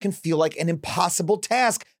yourself can feel like an impossible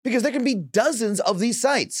task because there can be dozens of these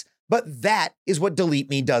sites. But that is what Delete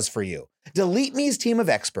Me does for you. Delete Me's team of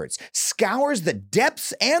experts scours the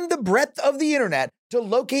depths and the breadth of the internet to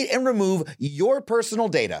locate and remove your personal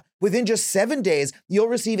data. Within just 7 days, you'll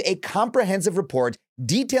receive a comprehensive report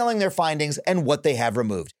detailing their findings and what they have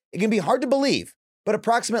removed. It can be hard to believe, but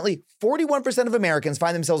approximately 41% of Americans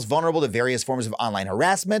find themselves vulnerable to various forms of online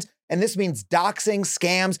harassment, and this means doxing,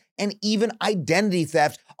 scams, and even identity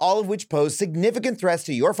theft, all of which pose significant threats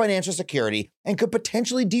to your financial security and could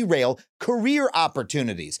potentially derail career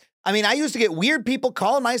opportunities. I mean, I used to get weird people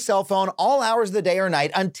calling my cell phone all hours of the day or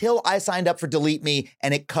night until I signed up for Delete Me,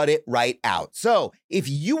 and it cut it right out. So if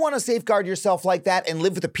you want to safeguard yourself like that and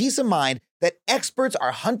live with the peace of mind that experts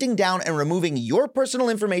are hunting down and removing your personal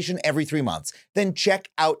information every 3 months, then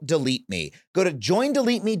check out Delete Me. Go to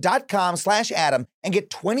joindeleteme.com/Adam and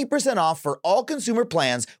get 20% off for all consumer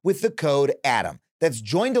plans with the code Adam. That's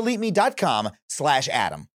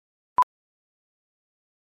joindeleteme.com/Adam.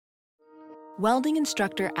 Welding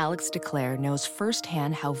instructor Alex DeClaire knows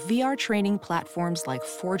firsthand how VR training platforms like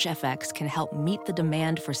ForgeFX can help meet the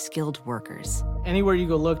demand for skilled workers. Anywhere you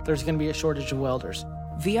go look, there's going to be a shortage of welders.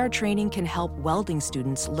 VR training can help welding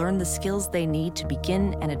students learn the skills they need to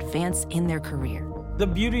begin and advance in their career. The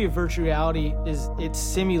beauty of virtual reality is it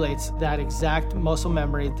simulates that exact muscle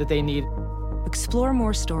memory that they need. Explore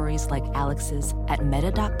more stories like Alex's at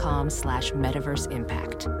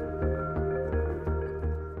meta.com/metaverseimpact.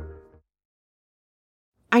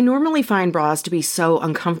 I normally find bras to be so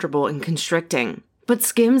uncomfortable and constricting, but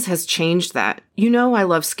Skims has changed that. You know I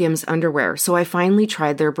love Skims underwear, so I finally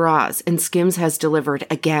tried their bras, and Skims has delivered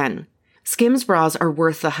again. Skims bras are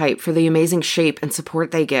worth the hype for the amazing shape and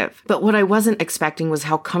support they give, but what I wasn't expecting was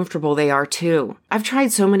how comfortable they are too. I've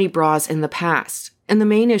tried so many bras in the past, and the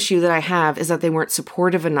main issue that I have is that they weren't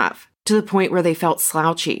supportive enough, to the point where they felt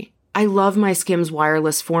slouchy. I love my Skims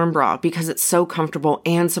wireless form bra because it's so comfortable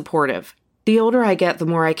and supportive. The older I get, the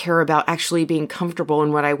more I care about actually being comfortable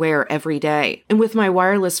in what I wear every day. And with my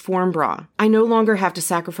wireless form bra, I no longer have to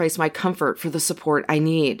sacrifice my comfort for the support I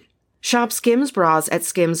need. Shop Skims bras at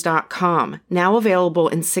skims.com, now available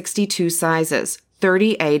in 62 sizes,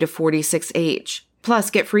 30A to 46H. Plus,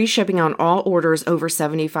 get free shipping on all orders over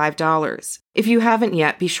 $75. If you haven't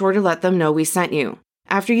yet, be sure to let them know we sent you.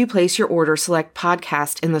 After you place your order, select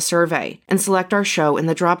podcast in the survey, and select our show in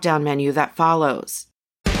the drop-down menu that follows.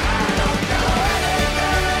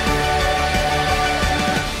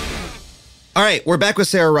 All right, we're back with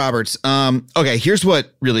Sarah Roberts. Okay, here's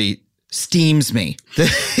what really steams me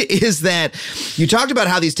is that you talked about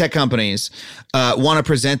how these tech companies want to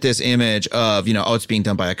present this image of, it's being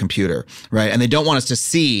done by a computer, right? And they don't want us to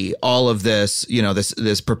see all of this,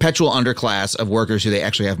 this perpetual underclass of workers who they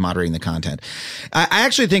actually have moderating the content. I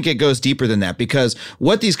actually think it goes deeper than that, because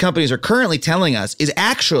what these companies are currently telling us is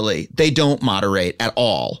actually they don't moderate at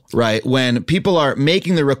all, right? When people are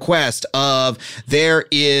making the request of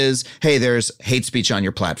there's hate speech on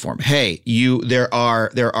your platform. Hey, there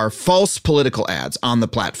are false political ads on the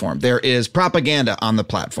platform. There is propaganda on the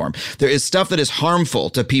platform. There is stuff that is harmful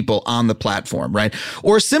to people on the platform, right?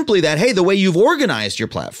 Or simply that, hey, the way you've organized your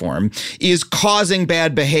platform is causing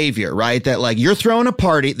bad behavior, right? That like you're throwing a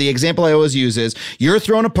party. The example I always use is you're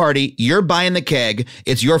throwing a party, you're buying the keg.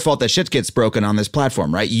 It's your fault that shit gets broken on this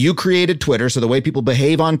platform, right? You created Twitter. So the way people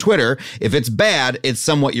behave on Twitter, if it's bad, it's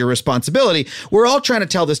somewhat your responsibility. We're all trying to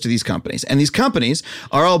tell this to these companies, and these companies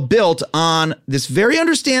are all built on this very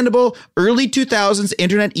understandable early 2000s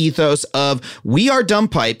internet ethos of we are dumb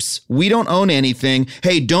pipes. We don't own anything.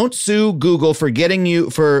 Hey, don't sue Google for delivering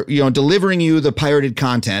you the pirated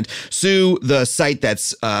content. Sue the site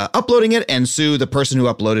that's uploading it, and sue the person who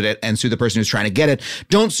uploaded it, and sue the person who's trying to get it.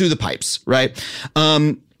 Don't sue the pipes, right?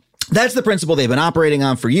 That's the principle they've been operating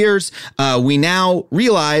on for years. We now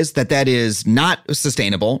realize that is not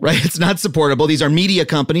sustainable, right? It's not supportable. These are media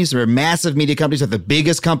companies. They're massive media companies. They're the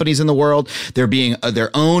biggest companies in the world.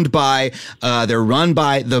 They're owned by, they're run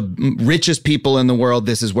by the richest people in the world.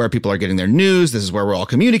 This is where people are getting their news. This is where we're all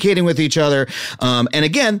communicating with each other. And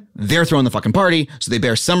again, they're throwing the fucking party, so they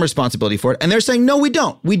bear some responsibility for it. And they're saying, no, we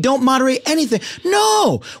don't. We don't moderate anything.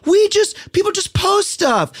 No, people just post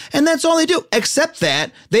stuff, and that's all they do. Except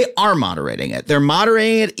that they are moderating it. They're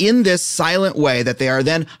moderating it in this silent way that they are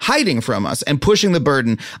then hiding from us and pushing the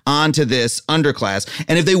burden onto this underclass.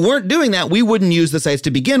 And if they weren't doing that, we wouldn't use the sites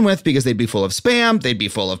to begin with, because they'd be full of spam, they'd be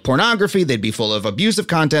full of pornography, they'd be full of abusive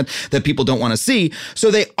content that people don't want to see.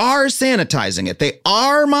 So they are sanitizing it. They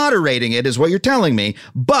are moderating it, is what you're telling me,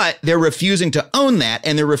 but they're refusing to own that,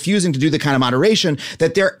 and they're refusing to do the kind of moderation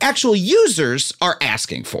that their actual users are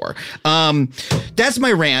asking for. That's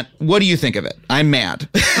my rant. What do you think of it? I'm mad.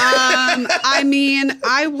 I mean,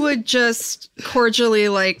 I would just cordially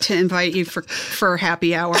like to invite you for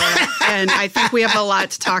happy hour. And I think we have a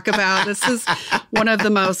lot to talk about. This is one of the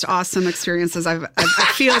most awesome experiences. I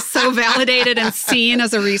feel so validated and seen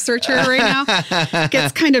as a researcher right now. It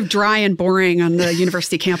gets kind of dry and boring on the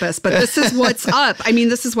university campus, but this is what's up. I mean,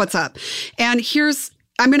 this is what's up. And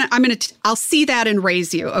I'll see that and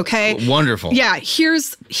raise you. Okay. Wonderful. Yeah.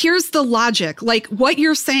 Here's the logic. Like what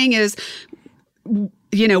you're saying is,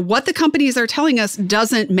 what the companies are telling us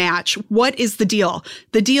doesn't match. What is the deal?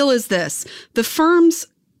 The deal is this. The firms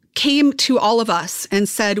came to all of us and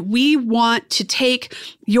said, we want to take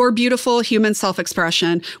your beautiful human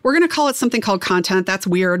self-expression. We're going to call it something called content. That's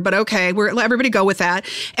weird, but okay, everybody go with that.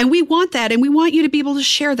 And we want that, and we want you to be able to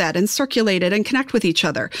share that and circulate it and connect with each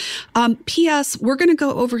other. P.S., we're going to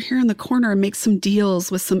go over here in the corner and make some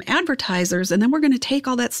deals with some advertisers, and then we're going to take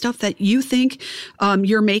all that stuff that you think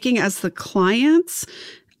you're making as the clients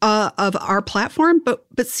of our platform,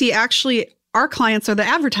 but see, actually, our clients are the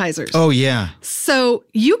advertisers. Oh, yeah. So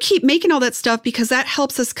you keep making all that stuff because that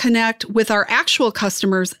helps us connect with our actual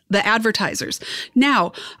customers, the advertisers.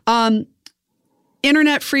 Now,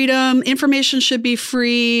 internet freedom, information should be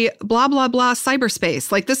free, blah, blah, blah,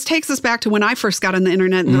 cyberspace. Like this takes us back to when I first got on the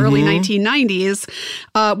internet in the early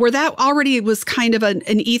 1990s, where that already was kind of an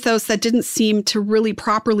ethos that didn't seem to really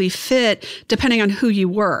properly fit depending on who you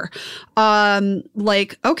were.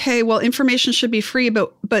 Okay, well, information should be free,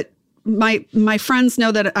 but my friends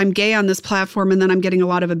know that I'm gay on this platform, and then I'm getting a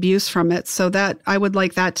lot of abuse from it. So that I would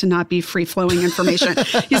like that to not be free flowing information. You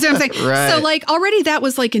see what I'm saying? Right. So already that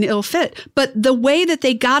was like an ill fit. But the way that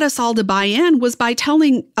they got us all to buy in was by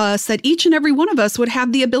telling us that each and every one of us would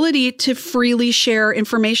have the ability to freely share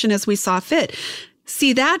information as we saw fit.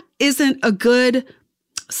 See, that isn't a good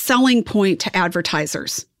selling point to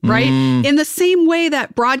advertisers. Right? In the same way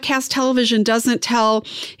that broadcast television doesn't tell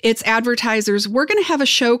its advertisers, we're going to have a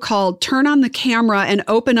show called Turn on the Camera and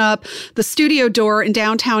open up the studio door in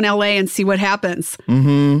downtown LA and see what happens.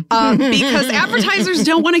 Because advertisers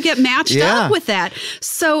don't want to get matched up with that.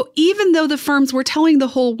 So even though the firms were telling the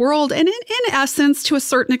whole world, and in essence, to a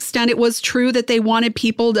certain extent, it was true that they wanted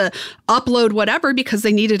people to upload whatever because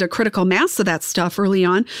they needed a critical mass of that stuff early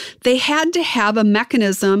on, they had to have a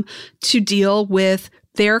mechanism to deal with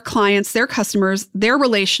their clients, their customers, their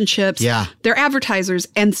relationships, their advertisers.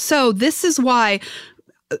 And so this is why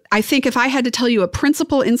I think if I had to tell you a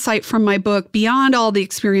principal insight from my book beyond all the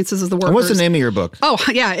experiences of the workers. And what's the name of your book? Oh,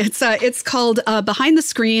 yeah. It's called Behind the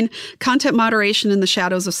Screen, Content Moderation in the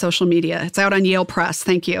Shadows of Social Media. It's out on Yale Press.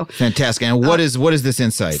 Thank you. Fantastic. And what is this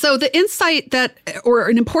insight? So the insight or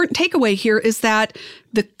an important takeaway here is that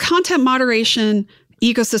the content moderation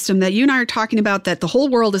ecosystem that you and I are talking about, that the whole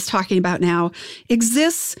world is talking about now,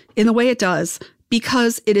 exists in the way it does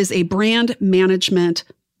because it is a brand management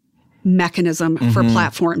mechanism for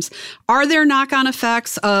platforms. Are there knock-on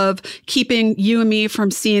effects of keeping you and me from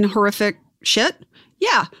seeing horrific shit?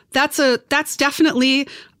 Yeah, that's definitely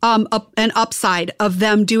an upside of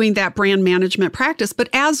them doing that brand management practice. But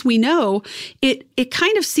as we know, it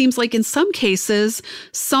kind of seems like in some cases,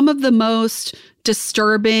 some of the most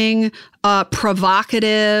disturbing,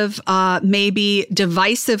 provocative, maybe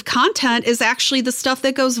divisive content is actually the stuff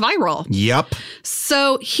that goes viral. Yep.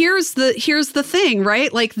 So here's the thing,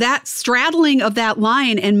 right? Like that straddling of that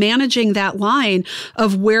line and managing that line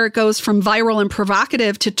of where it goes from viral and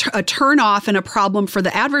provocative to a turn off and a problem for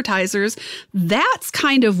the advertisers. That's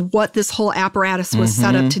kind of what this whole apparatus was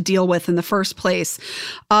set up to deal with in the first place,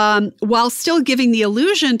 while still giving the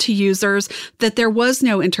illusion to users that there was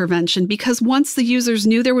no intervention, because once the users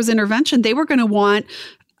knew there was intervention, they were going to want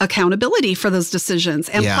accountability for those decisions.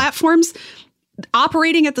 And platforms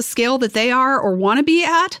operating at the scale that they are or want to be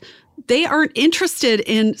at, they aren't interested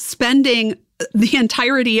in spending the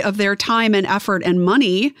entirety of their time and effort and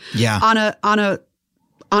money on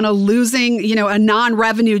a losing, a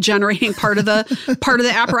non-revenue generating part of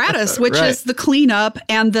the apparatus, which is the cleanup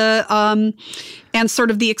and the and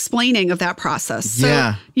sort of the explaining of that process.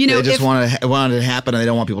 So, they just wanted it to happen, and they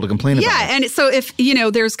don't want people to complain about it. Yeah, and so if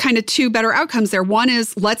there's kind of two better outcomes there. One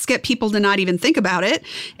is let's get people to not even think about it,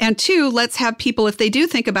 and two, let's have people, if they do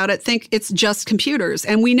think about it, think it's just computers.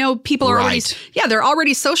 And we know people are they're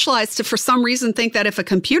already socialized to, for some reason, think that if a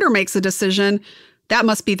computer makes a decision, that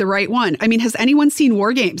must be the right one. I mean, has anyone seen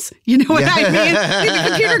War Games? You know what I mean? If the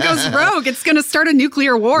computer goes rogue, it's going to start a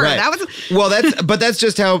nuclear war. Right. That's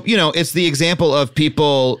just how, it's the example of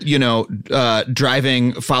people,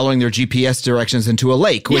 driving, following their GPS directions into a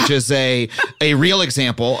lake, which is a real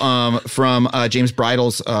example from James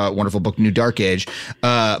Bridle's wonderful book, New Dark Age.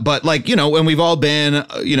 But when we've all been,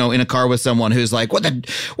 in a car with someone who's like, I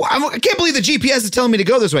can't believe the GPS is telling me to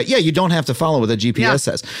go this way. Yeah, you don't have to follow what the GPS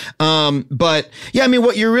says. I mean,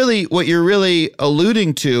 what you're really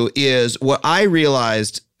alluding to is what I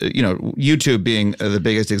realized, YouTube being the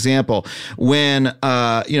biggest example, when,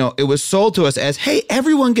 it was sold to us as, hey,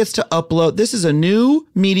 everyone gets to upload. This is a new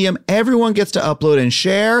medium. Everyone gets to upload and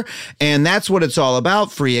share. And that's what it's all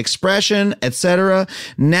about. Free expression, etc.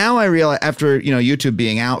 Now I realize, after, YouTube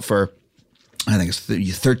being out for, I think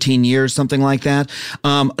it's 13 years, something like that.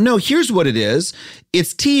 No, here's what it is.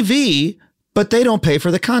 It's TV, but they don't pay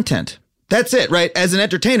for the content. That's it, right? As an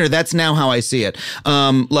entertainer, that's now how I see it.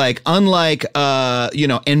 Unlike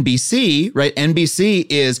NBC, right? NBC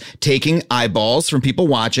is taking eyeballs from people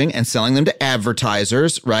watching and selling them to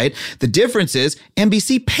advertisers, right? The difference is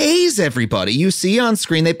NBC pays everybody. You see on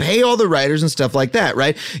screen, they pay all the writers and stuff like that,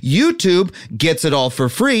 right? YouTube gets it all for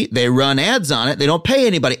free. They run ads on it. They don't pay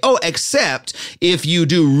anybody. Oh, except if you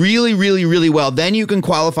do really, really, really well, then you can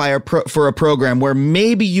qualify for a program where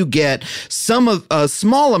maybe you get a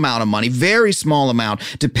small amount of money, very small amount,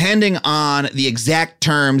 depending on the exact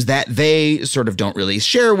terms that they sort of don't really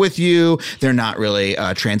share with you. They're not really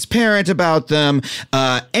transparent about them.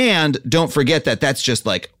 And don't forget that that's just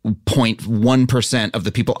like 0.1% of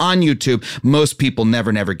the people on YouTube. Most people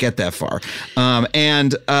never get that far.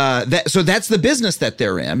 So that's the business that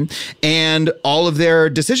they're in. And all of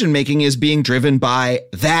their decision making is being driven by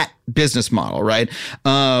that business model, right?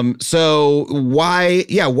 So why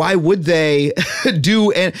would they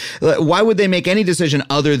why would they make any decision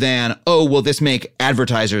other than, will this make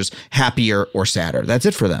advertisers happier or sadder? That's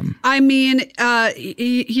it for them. I mean, as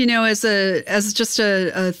just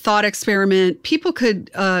a thought experiment, people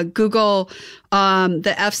could Google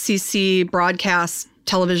the FCC broadcast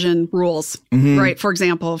television rules, right? For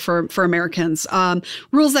example, for Americans,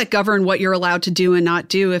 rules that govern what you're allowed to do and not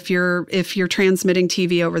do if you're transmitting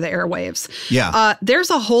TV over the airwaves. Yeah. There's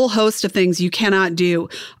a whole host of things you cannot do.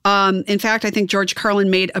 In fact, I think George Carlin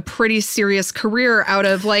made a pretty serious career out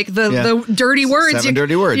of like the dirty words you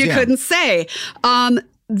couldn't say.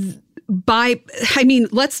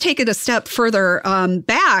 Let's take it a step further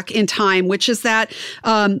back in time, which is that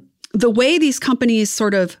the way these companies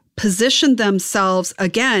sort of positioned themselves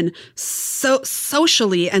again so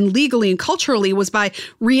socially and legally and culturally was by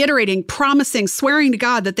reiterating, promising, swearing to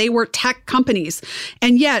God that they were tech companies.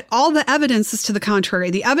 And yet all the evidence is to the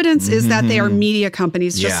contrary. The evidence is that they are media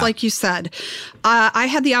companies, just like you said. I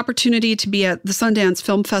had the opportunity to be at the Sundance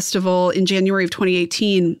Film Festival in January of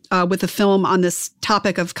 2018 with a film on this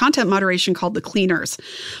topic of content moderation called The Cleaners.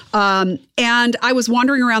 And I was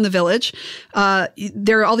wandering around the village.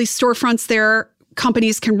 There are all these storefronts there.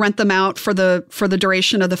 Companies can rent them out for the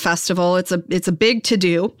duration of the festival. It's a big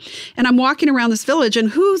to-do. And I'm walking around this village, and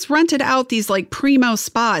who's rented out these like primo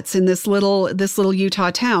spots in this little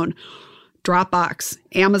Utah town? Dropbox,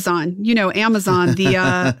 Amazon, Amazon,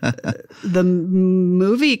 the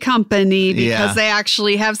movie company, because they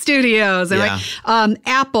actually have studios. And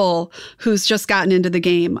Apple, who's just gotten into the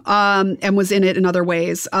game and was in it in other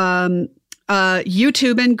ways.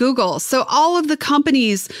 YouTube and Google. So all of the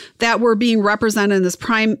companies that were being represented in this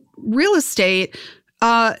prime real estate,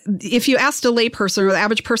 if you asked a layperson or the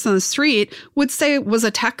average person on the street, would say it was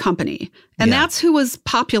a tech company. And that's who was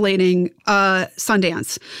populating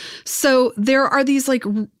Sundance. So there are these like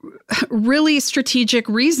really strategic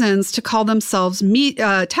reasons to call themselves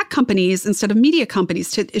tech companies instead of media companies,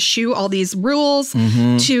 to issue all these rules,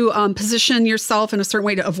 to position yourself in a certain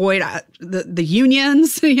way to avoid the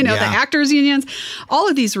unions, the actors' unions, all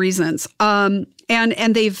of these reasons. And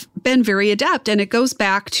they've been very adept. And it goes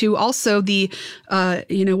back to also the,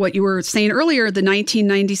 what you were saying earlier, the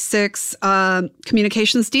 1996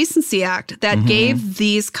 Communications Decency Act that gave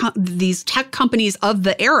these tech companies of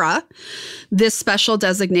the era this special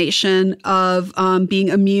designation of being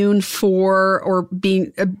immune for or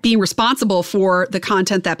being responsible for the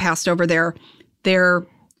content that passed over their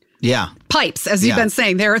pipes, as you've been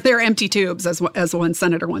saying, they're empty tubes, as one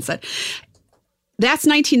senator once said. That's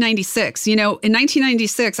 1996. In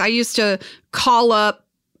 1996, I used to call up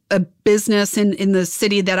a business in the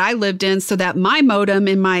city that I lived in so that my modem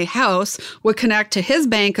in my house would connect to his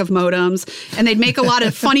bank of modems, and they'd make a lot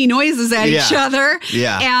of funny noises at each other.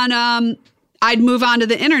 And I'd move on to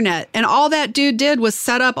the internet. And all that dude did was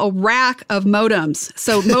set up a rack of modems.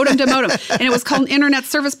 So modem to modem. And it was called an internet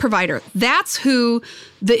service provider. That's who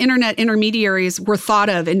the internet intermediaries were thought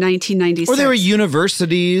of in 1996. Or they were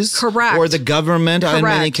universities. Correct. Or the government in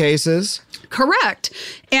many cases. Correct.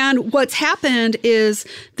 And what's happened is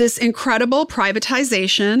this incredible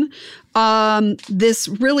privatization, this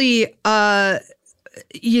really,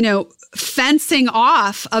 fencing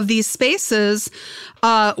off of these spaces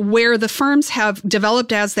where the firms have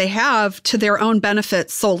developed as they have to their own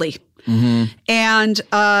benefit solely. And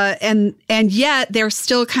yet they're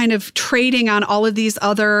still kind of trading on all of these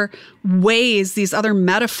other ways, these other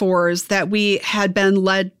metaphors that we had been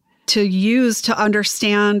led to use to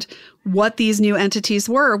understand what these new entities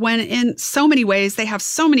were, when in so many ways they have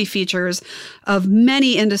so many features of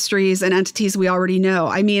many industries and entities we already know.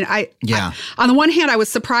 I mean, I on the one hand, I was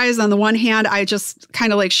surprised. On the one hand, I just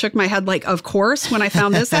kind of like shook my head like, of course, when I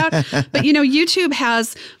found this out. But, YouTube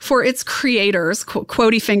has for its creators,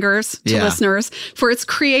 quotey fingers to listeners, for its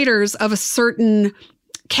creators of a certain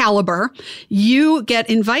caliber, you get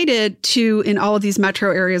invited to, in all of these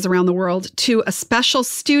metro areas around the world, to a special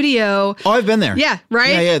studio. Oh, I've been there. Yeah,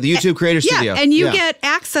 right? Yeah, the YouTube Creator Studio. And you get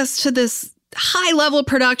access to this high-level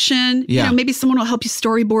production. Maybe someone will help you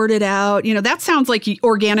storyboard it out. That sounds like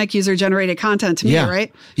organic user-generated content to me,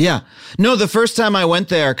 right? Yeah. No, the first time I went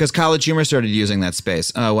there, because College Humor started using that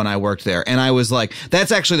space when I worked there. And I was like,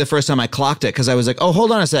 that's actually the first time I clocked it, because I was like, oh,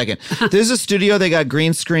 hold on a second. This is a studio. They got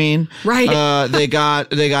green screen. Right. They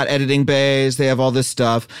got editing bays. They have all this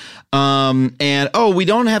stuff. And we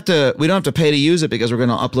don't have to pay to use it because we're going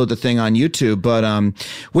to upload the thing on YouTube. But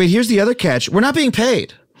wait, here's the other catch. We're not being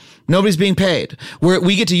paid. Nobody's being paid.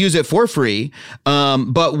 We get to use it for free,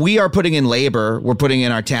 but we are putting in labor. We're putting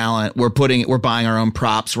in our talent. We're buying our own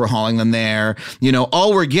props. We're hauling them there.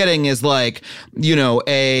 All we're getting is like,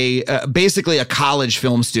 basically a college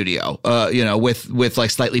film studio, with like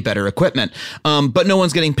slightly better equipment. But no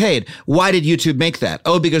one's getting paid. Why did YouTube make that?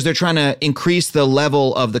 Oh, because they're trying to increase the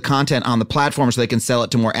level of the content on the platform so they can sell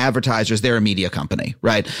it to more advertisers. They're a media company,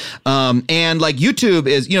 right? And like YouTube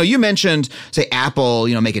is, you mentioned, say, Apple,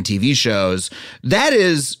 making TV shows. That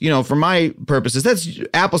is, for my purposes, that's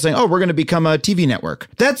Apple saying, oh, we're going to become a TV network.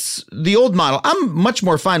 That's the old model. I'm much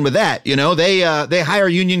more fine with that. They hire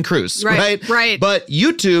union crews, right? Right. But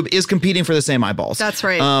YouTube is competing for the same eyeballs. That's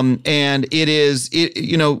right. And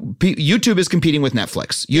YouTube is competing with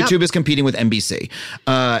Netflix. YouTube is competing with NBC.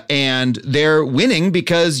 And they're winning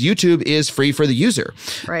because YouTube is free for the user.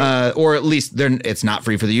 Right. Or at least it's not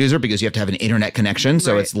free for the user because you have to have an internet connection.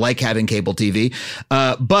 So it's like having cable TV.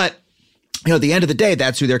 But at the end of the day,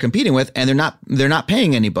 that's who they're competing with, and they're not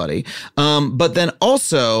paying anybody. But then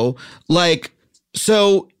also, like,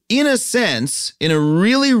 so in a sense, in a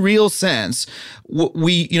really real sense,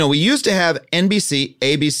 we used to have NBC,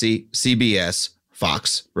 ABC, CBS,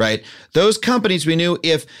 Fox, right? Those companies, we knew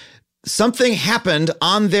if something happened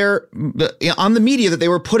on the media that they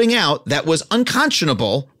were putting out that was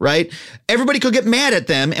unconscionable, right? Everybody could get mad at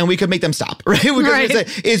them and we could make them stop, right? We could say,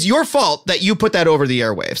 it's your fault that you put that over the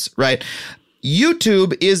airwaves, right?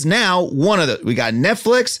 YouTube is now one of the, we got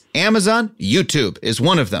Netflix, Amazon, YouTube is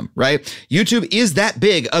one of them, right? YouTube is that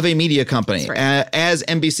big of a media company as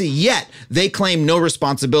NBC, yet they claim no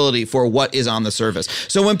responsibility for what is on the service.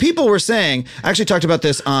 So when people were saying, I actually talked about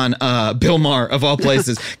this on Bill Maher of all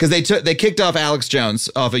places, because they kicked off Alex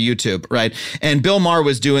Jones off of YouTube, right? And Bill Maher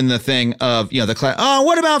was doing the thing of,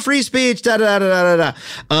 what about free speech?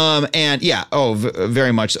 And yeah,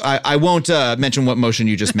 very much. I won't mention what motion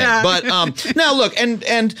you just made, but now look,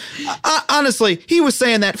 and honestly, he was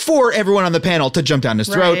saying that for everyone on the panel to jump down his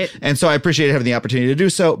throat. Right. And so I appreciated having the opportunity to do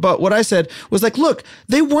so. But what I said was like, look,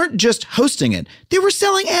 they weren't just hosting it. They were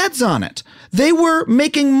selling ads on it. They were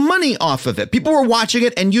making money off of it. People were watching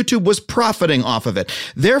it and YouTube was profiting off of it.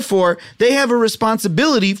 Therefore, they have a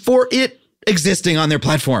responsibility for it existing on their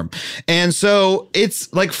platform. And so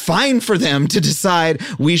it's like fine for them to decide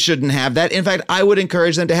we shouldn't have that. In fact, I would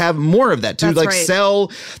encourage them to have more of that, to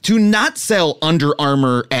not sell Under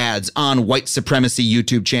Armour ads on white supremacy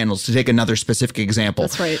YouTube channels, to take another specific example.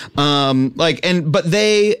 That's right. But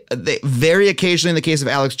they very occasionally, in the case of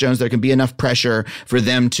Alex Jones, there can be enough pressure for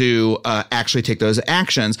them to actually take those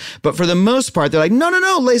actions. But for the most part, they're like,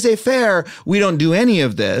 no, laissez-faire. We don't do any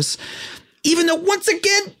of this. Even though, once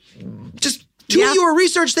again, just do your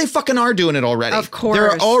research, they fucking are doing it already. Of course. There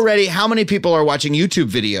are already, how many people are watching YouTube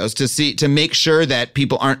videos to make sure that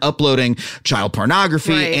people aren't uploading child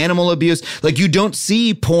pornography, animal abuse. Like, you don't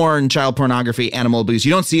see porn, child pornography, animal abuse.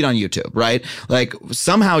 You don't see it on YouTube, right? Like,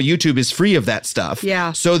 somehow YouTube is free of that stuff.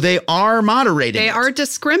 Yeah. So they are moderating. They are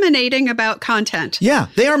discriminating about content. Yeah.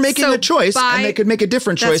 They are making a choice, and they could make a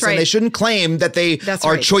different choice, and they shouldn't claim that they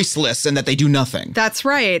are choiceless and that they do nothing. That's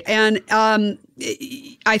right. And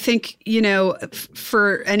I think,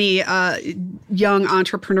 for any young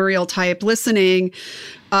entrepreneurial type listening,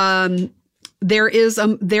 there is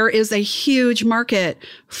a huge market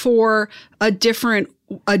for a different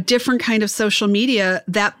kind of social media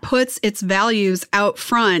that puts its values out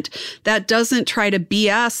front, that doesn't try to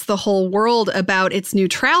BS the whole world about its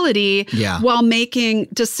neutrality while making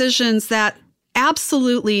decisions that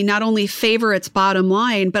absolutely not only favor its bottom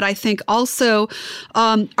line, but I think also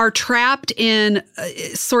are trapped in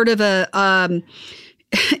sort of a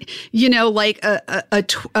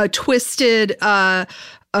twisted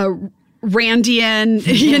Randian,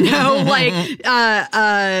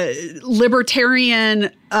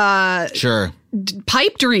 libertarian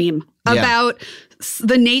pipe dream about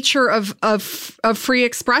the nature of free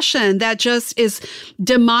expression that just is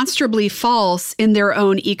demonstrably false in their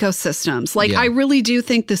own ecosystems. I really do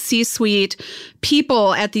think the C-suite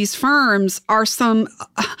people at these firms are some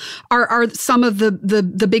of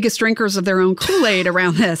the biggest drinkers of their own Kool-Aid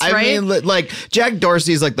around this, right? I mean, like, Jack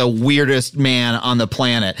Dorsey's like the weirdest man on the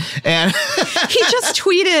planet. And he just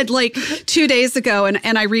tweeted 2 days ago, and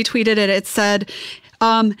I retweeted it. It said,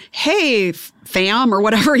 hey, fam, or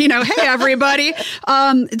whatever, hey, everybody.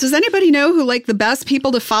 Does anybody know who the best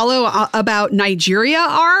people to follow about Nigeria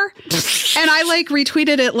are? And I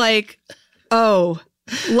retweeted it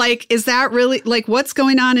is that really what's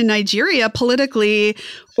going on in Nigeria politically?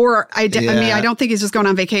 Or I mean, I don't think he's just going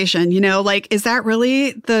on vacation, is that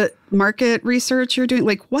really the market research you're doing?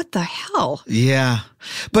 What the hell? Yeah.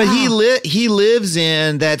 But he lives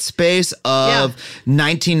in that space of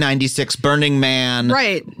 1996 Burning Man,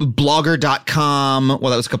 right? Blogger.com. Well,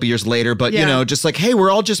 that was a couple years later, but just hey, we're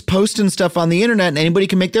all just posting stuff on the internet and anybody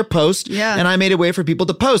can make their post. Yeah. And I made a way for people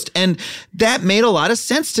to post. And that made a lot of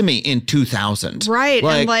sense to me in 2000. Right.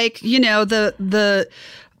 And the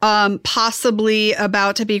possibly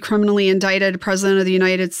about to be criminally indicted president of the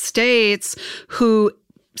United States, who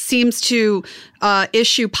seems to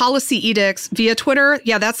issue policy edicts via Twitter.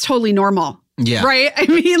 Yeah, that's totally normal. Yeah. Right. I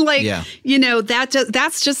mean,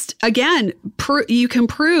 that's just, again, you can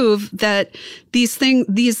prove that these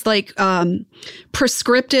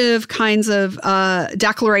prescriptive kinds of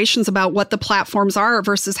declarations about what the platforms are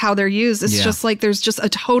versus how they're used. It's just there's just a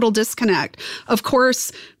total disconnect. Of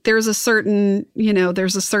course, there's a certain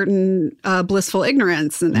blissful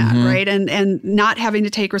ignorance in that, right? And not having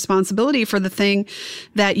to take responsibility for the thing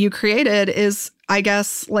that you created is I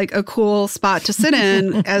guess, like a cool spot to sit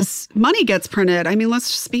in as money gets printed. I mean, let's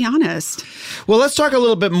just be honest. Well, let's talk a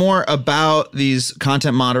little bit more about these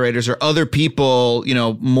content moderators or other people,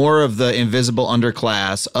 more of the invisible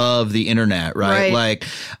underclass of the internet, right? Like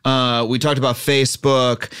we talked about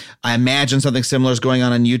Facebook. I imagine something similar is going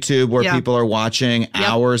on YouTube where people are watching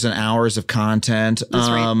hours and hours of content. That's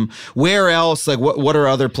right. Where else? Like what are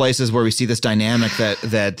other places where we see this dynamic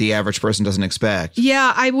that the average person doesn't expect?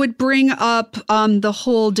 Yeah, I would bring up the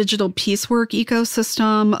whole digital piecework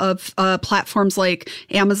ecosystem of platforms like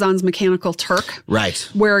Amazon's Mechanical Turk. Right.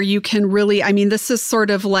 Where you can really, I mean, this is sort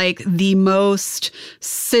of like the most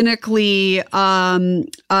cynically atomized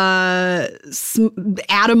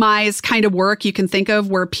kind of work you can think of,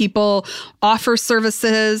 where people offer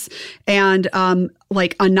services and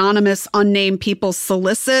like anonymous, unnamed people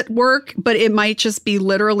solicit work, but it might just be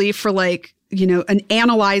literally for like,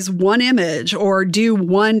 analyze one image or do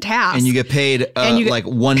one task. And you get paid like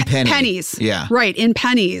one penny. Pennies. Yeah. Right. In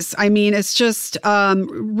pennies. I mean, it's just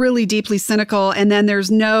really deeply cynical. And then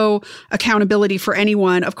there's no accountability for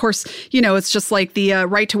anyone. Of course, it's just like the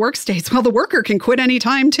right to work states. Well, the worker can quit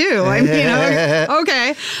anytime too. I mean,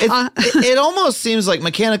 okay. It almost seems like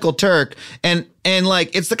Mechanical Turk and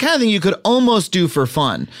like, it's the kind of thing you could almost do for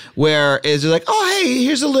fun, where it's like, oh, hey,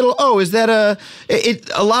 here's a little, is that a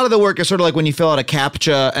lot of the work is sort of like when you fill out a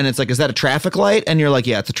CAPTCHA and it's like, is that a traffic light? And you're like,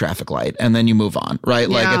 yeah, it's a traffic light. And then you move on, right?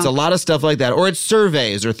 Yeah. Like it's a lot of stuff like that, or it's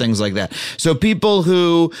surveys or things like that. So people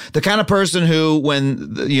the kind of person who,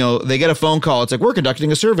 when, they get a phone call, it's like, we're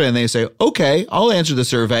conducting a survey, and they say, okay, I'll answer the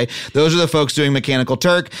survey. Those are the folks doing Mechanical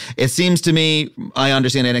Turk. It seems to me, I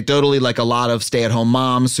understand anecdotally, like a lot of stay-at-home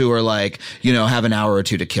moms who are like, have an hour or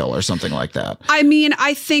two to kill or something like that. I mean,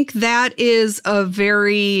 I think that is a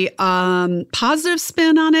very positive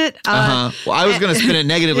spin on it. Well, I was going to spin it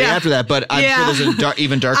negatively after that, but I'm sure there's an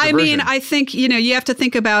even darker version. I mean, I think, you have to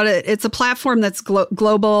think about it. It's a platform that's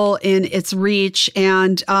global in its reach.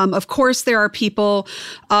 And of course, there are people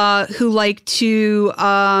who like to,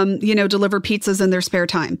 deliver pizzas in their spare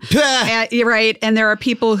time. Right. And there are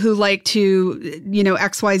people who like to,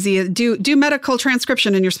 XYZ, do medical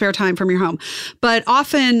transcription in your spare time from your home. But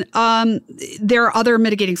often there are other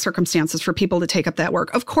mitigating circumstances for people to take up that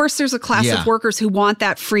work. Of course, there's a class of workers who want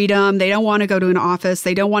that freedom. They don't want to go to an office.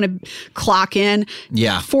 They don't want to clock in.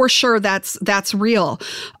 Yeah. For sure, that's real.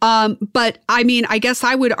 But I mean, I guess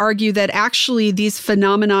I would argue that actually these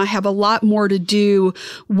phenomena have a lot more to do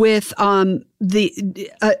with a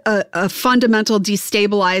fundamental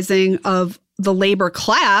destabilizing of the labor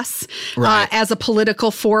class as a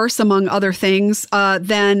political force, among other things,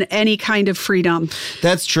 than any kind of freedom.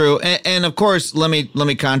 That's true. And of course, let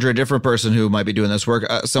me conjure a different person who might be doing this work,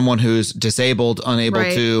 someone who's disabled, unable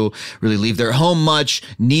to really leave their home much,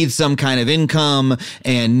 needs some kind of income,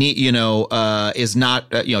 and is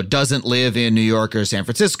not, doesn't live in New York or San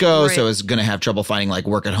Francisco, so is going to have trouble finding like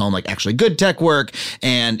work at home, like actually good tech work,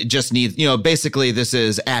 and just needs, basically this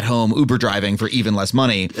is at home Uber driving for even less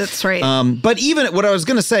money. That's right. But even what I was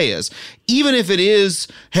going to say is, even if it is,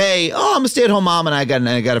 hey, I'm a stay-at-home mom and I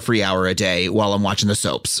got a free hour a day while I'm watching the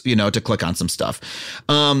soaps, to click on some stuff.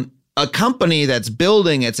 A company that's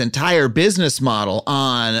building its entire business model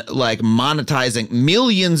on like monetizing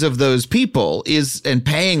millions of those people and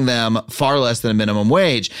paying them far less than a minimum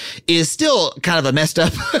wage is still kind of a messed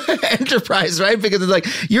up enterprise, right? Because it's like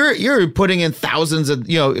you're putting in thousands of,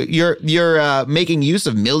 you're making use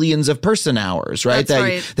of millions of person hours, right?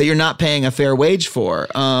 That you're not paying a fair wage for.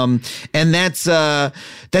 And that's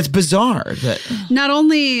bizarre. Not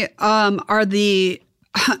only are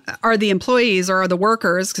the employees or are the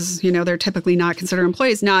workers, because, they're typically not considered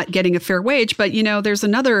employees, not getting a fair wage. But, there's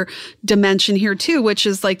another dimension here, too, which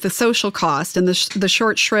is like the social cost and the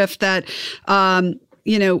short shrift that,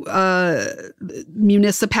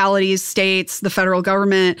 municipalities, states, the federal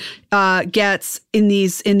government gets in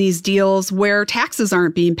these deals where taxes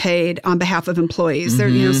aren't being paid on behalf of employees.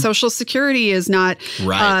 Mm-hmm. Social Security is not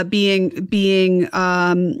being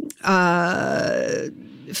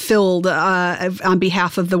filled on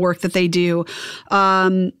behalf of the work that they do.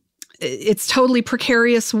 It's totally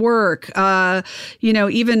precarious work.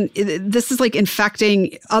 Even this is like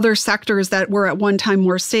infecting other sectors that were at one time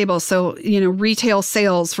more stable. So, retail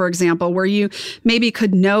sales, for example, where you maybe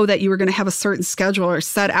could know that you were going to have a certain schedule or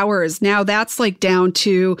set hours. Now that's like down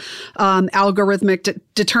to algorithmic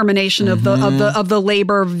determination of the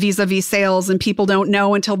labor vis-a-vis sales, and people don't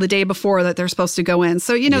know until the day before that they're supposed to go in.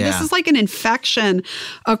 So, this is like an infection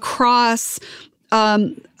across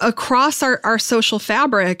our social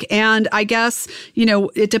fabric. And I guess,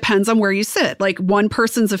 it depends on where you sit. Like one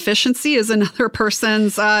person's efficiency is another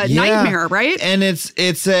person's nightmare, right? And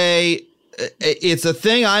it's a it's a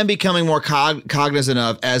thing I'm becoming more cognizant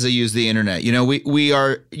of as I use the internet. You know, we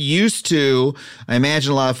are used to, I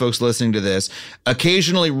imagine a lot of folks listening to this,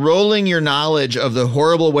 occasionally rolling your knowledge of the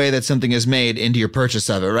horrible way that something is made into your purchase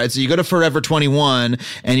of it, right? So you go to Forever 21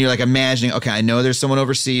 and you're like imagining, okay, I know there's someone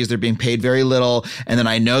overseas, they're being paid very little, and then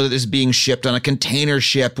I know that this is being shipped on a container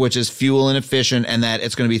ship, which is fuel inefficient, and that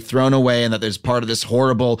it's going to be thrown away, and that there's part of this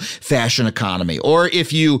horrible fashion economy. Or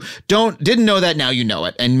if you didn't know that, now you know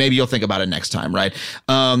it, and maybe you'll think about it next time, right?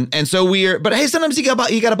 And so but hey, sometimes you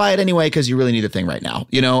gotta buy it anyway because you really need the thing right now,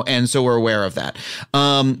 you know, and so we're aware of that.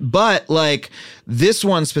 But like this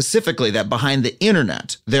one specifically, that behind the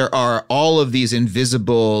internet there are all of these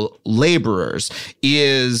invisible laborers,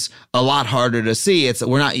 is a lot harder to see.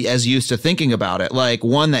 We're not as used to thinking about it. Like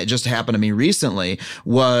one that just happened to me recently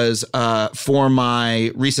was for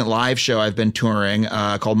my recent live show I've been touring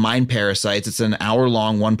called Mind Parasites. It's an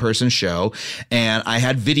hour-long one-person show, and I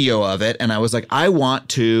had video of it, and I was like, I want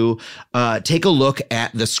to take a look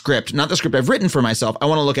at the script, not the script I've written for myself. I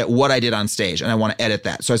want to look at what I did on stage, and I want to edit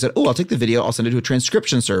that. So I said, I'll take the video, I'll send it to a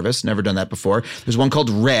transcription service. Never done that before. There's one called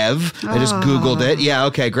Rev. I just Googled it. Yeah,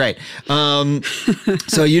 okay, great.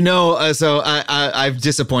 So so I've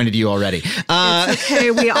disappointed you already. It's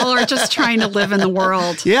okay. We all are just trying to live in the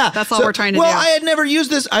world. Yeah. That's all we're trying to do. Well, I had never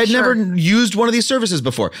used this. I had never used one of these services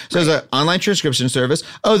before. So it was an online transcription service.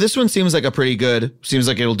 Oh, this one seems like seems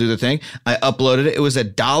like it'll do the thing. I uploaded it. It was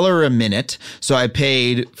 $1 a minute. So I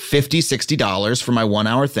paid $50, $60 for my 1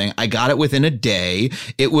 hour thing. I got it within a day.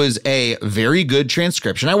 It was a very good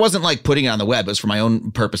transcription. I wasn't like putting it on the web. It was for my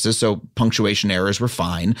own purposes. So punctuation errors were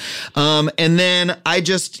fine. And then I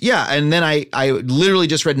literally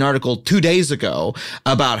just read an article 2 days ago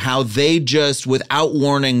about how they just, without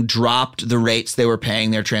warning, dropped the rates they were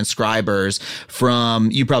paying their transcribers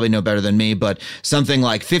from, you probably know better than me, but something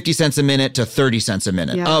like 50 cents a minute to 30 cents a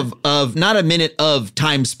minute of not a minute of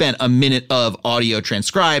time spent, a minute of audio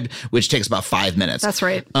transcribed, which takes about 5 minutes. That's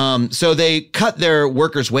right. So they cut their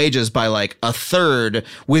workers' wages by like a third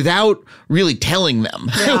without really telling them,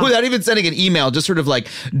 without even sending an email, just sort of like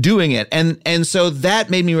doing it. And so that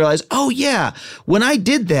made me realize, oh yeah, when I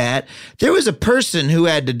did that, there was a person who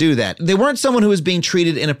had to do that. They weren't someone who was being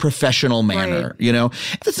treated in a professional manner, you know?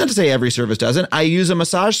 That's not to say every service doesn't. I use a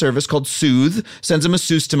massage service called Soothe, sends a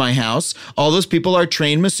masseuse to my house. All those people are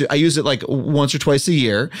trained masseuse. I use it like once or twice a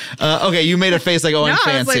year. Okay, you made a face like, oh, I'm fancy.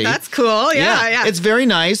 I was like, that's cool. Yeah. It's very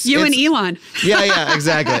nice. And Elon. Yeah,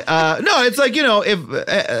 exactly. No, it's like, you know, if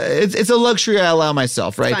it's a luxury I allow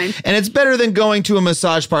myself, right? Fine. And it's better than going to a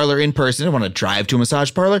massage parlor in person. I don't want to drive to a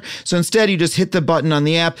massage parlor. So instead, you just hit the button on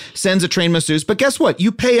the app, sends a trained masseuse. But guess what?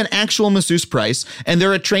 You pay an actual masseuse price, and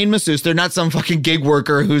they're a trained masseuse. They're not some fucking gig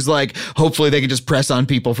worker who's like, hopefully they can just press on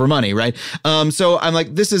people for money, right? So I'm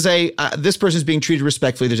like, this person's being treated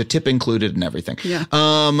respectfully. There's a tip included and everything. Yeah.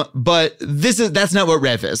 But that's not what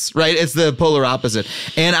Rev is, right? It's the polar opposite.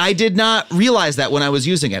 And I did not realize that when I was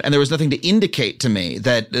using it, and there was nothing to indicate to me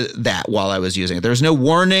that while I was using it, there was no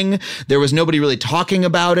warning. There was nobody really talking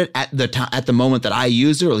about it at the moment that I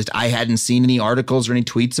used it, or at least I hadn't seen any articles or any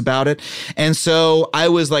tweets about it. And so I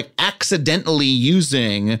was like accidentally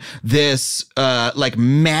using this like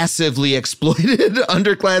massively exploited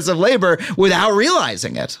underclass of labor without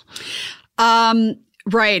realizing it.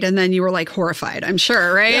 Right. And then you were like horrified, I'm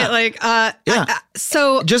sure, right? Yeah. Like,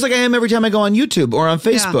 so just like I am every time I go on YouTube or on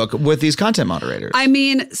Facebook with these content moderators. I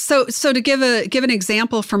mean, so to give an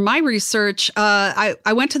example from my research,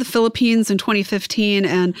 I went to the Philippines in 2015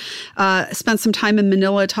 and spent some time in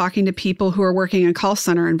Manila talking to people who are working in call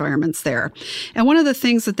center environments there. And one of the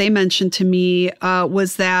things that they mentioned to me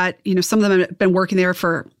was that, you know, some of them had been working there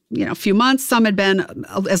for a few months, some had been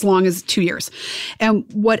as long as 2 years. And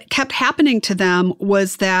what kept happening to them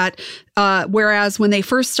was that whereas when they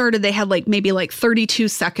first started, they had maybe 32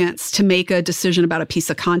 seconds to make a decision about a piece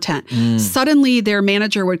of content. Suddenly their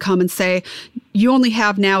manager would come and say, you only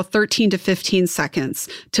have now 13 to 15 seconds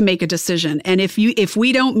to make a decision. And if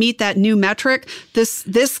we don't meet that new metric,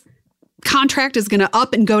 this contract is going to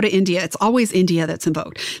up and go to India. It's always India that's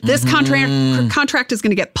invoked. This contract is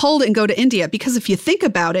going to get pulled and go to India, because if you think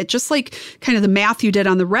about it, just like kind of the math you did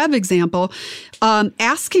on the Rev example,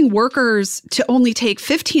 asking workers to only take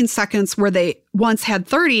 15 seconds where they once had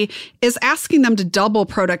 30 is asking them to double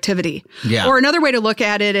productivity. Yeah. Or another way to look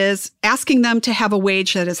at it is asking them to have a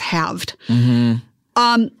wage that is halved.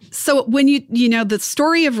 So when the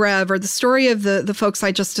story of Rev, or the story of the folks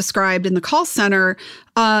I just described in the call center,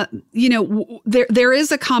 there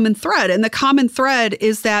is a common thread, and the common thread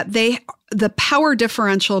is that the power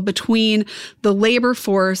differential between the labor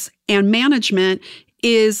force and management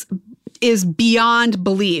is is beyond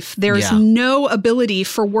belief. There's no ability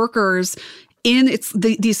for workers in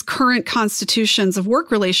these current constitutions of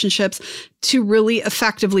work relationships to really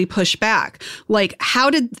effectively push back. Like,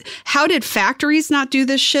 how did factories not do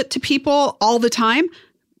this shit to people all the time?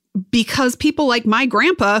 Because people like my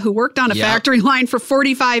grandpa, who worked on a factory line for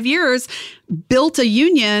 45 years, built a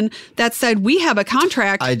union that said, we have a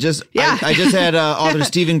contract. I just had author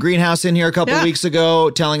Stephen Greenhouse in here a couple of weeks ago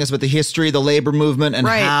telling us about the history of the labor movement and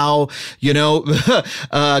how,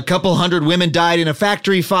 a couple hundred women died in a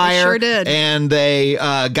factory fire. They sure did. And they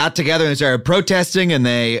got together and started protesting, and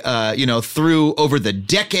they, through over the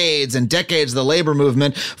decades and decades, the labor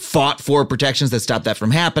movement fought for protections that stopped that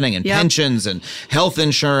from happening, and pensions and health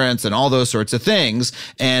insurance and all those sorts of things.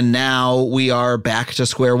 And now we are back to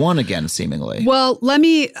square one again, seemingly. Well, let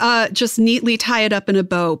me just neatly tie it up in a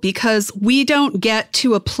bow, because we don't get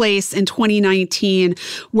to a place in 2019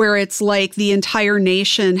 where it's like the entire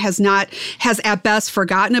nation has at best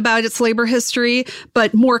forgotten about its labor history,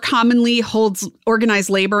 but more commonly holds organized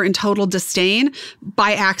labor in total disdain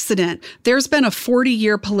by accident. There's been a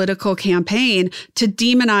 40-year political campaign to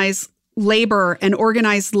demonize labor and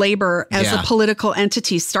organized labor as a political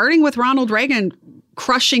entity, starting with Ronald Reagan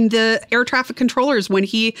crushing the air traffic controllers when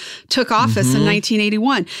he took office in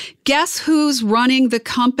 1981. Guess who's running the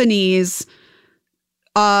companies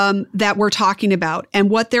that we're talking about and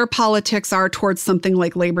what their politics are towards something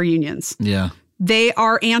like labor unions? Yeah. They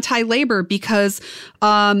are anti-labor because,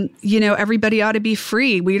 everybody ought to be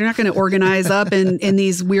free. We're not going to organize up in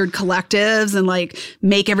these weird collectives and like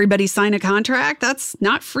make everybody sign a contract. That's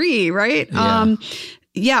not free, right?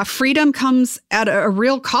 Yeah. Freedom comes at a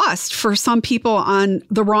real cost for some people on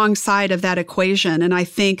the wrong side of that equation. And I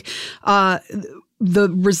think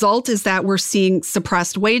the result is that we're seeing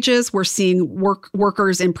suppressed wages. We're seeing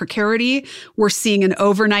workers in precarity. We're seeing an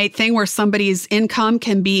overnight thing where somebody's income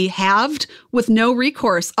can be halved with no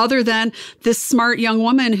recourse other than this smart young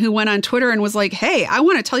woman who went on Twitter and was like, hey, I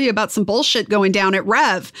want to tell you about some bullshit going down at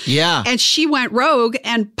Rev. Yeah. And she went rogue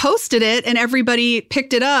and posted it, and everybody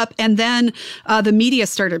picked it up. And then the media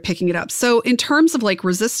started picking it up. So in terms of like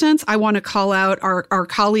resistance, I want to call out our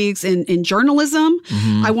colleagues in journalism.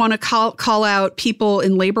 I want to call out people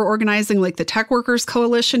in labor organizing like the Tech Workers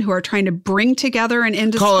Coalition who are trying to bring together an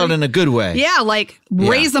industry. Call it in a good way. Yeah, like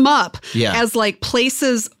raise them up as like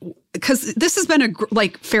places, because this has been a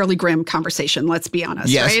fairly grim conversation, let's be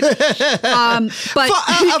honest, right? But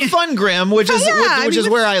a fun grim, which is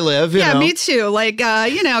where I live. You know? Me too. Like,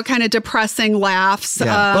 kind of depressing laughs. Yeah.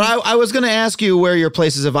 But I was going to ask you where your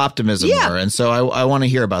places of optimism were, and so I want to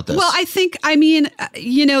hear about this. Well,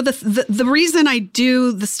 the reason I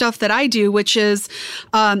do the stuff that I do, which is,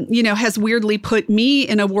 has weirdly put me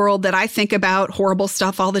in a world that I think about horrible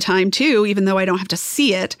stuff all the time too, even though I don't have to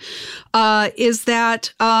see it, is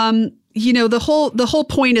that the whole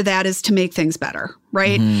point of that is to make things better,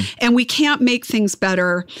 right? And we can't make things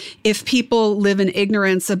better if people live in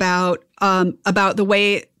ignorance about the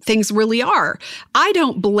way things really are. I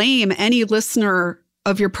don't blame any listener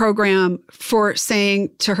of your program for saying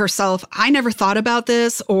to herself, I never thought about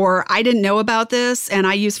this, or I didn't know about this, and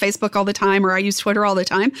I use Facebook all the time, or I use Twitter all the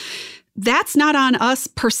time. That's not on us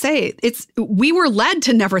per se. We were led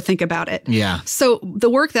to never think about it. Yeah. So the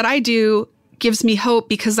work that I do gives me hope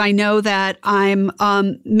because I know that I'm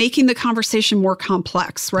making the conversation more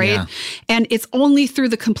complex, right? Yeah. And it's only through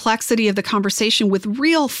the complexity of the conversation with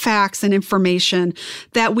real facts and information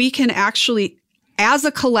that we can actually, as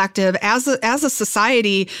a collective, as a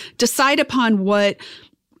society, decide upon what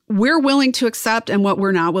we're willing to accept and what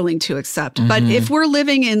we're not willing to accept. But if we're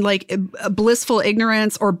living in like a blissful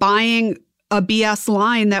ignorance or buying a BS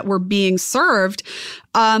line that we're being served,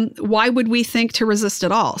 why would we think to resist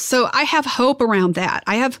at all? So I have hope around that.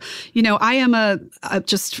 I am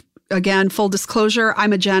just again, full disclosure,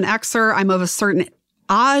 I'm a Gen Xer. I'm of a certain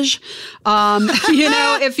age,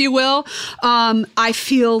 if you will. I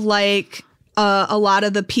feel like a lot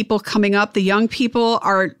of the people coming up, the young people,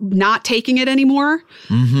 are not taking it anymore.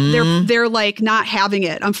 They're like not having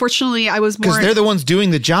it. Unfortunately, I was born... Because they're the ones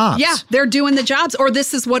doing the jobs. Yeah, they're doing the jobs, or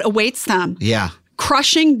this is what awaits them. Yeah.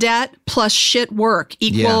 Crushing debt plus shit work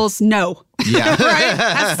equals no. Yeah. Right?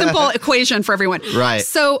 That's a simple equation for everyone. Right.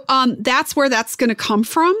 So that's where that's going to come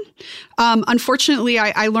from. Unfortunately,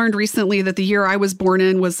 I learned recently that the year I was born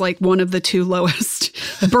in was like one of the 2 lowest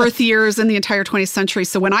birth years in the entire 20th century.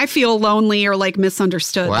 So when I feel lonely or like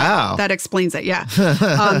misunderstood, that explains it. Yeah.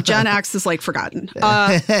 Gen X is like forgotten.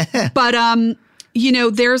 But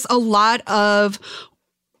there's a lot of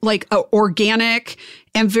like organic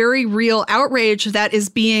and very real outrage that is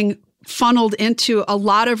being funneled into a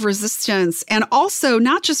lot of resistance, and also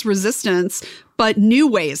not just resistance, but new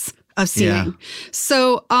ways of seeing.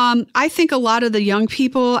 So I think a lot of the young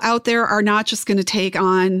people out there are not just going to take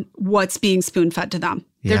on what's being spoon-fed to them.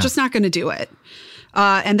 They're just not going to do it.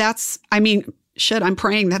 And that's, I mean, shit, I'm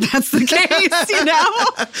praying that that's the case, you know?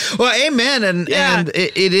 Well, amen. And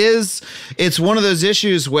it's one of those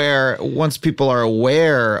issues where once people are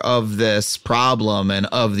aware of this problem and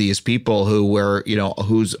of these people who were, you know,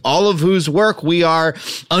 whose work we are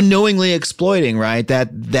unknowingly exploiting, right?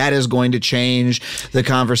 That is going to change the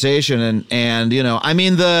conversation. And, you know, I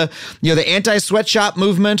mean, the anti-sweatshop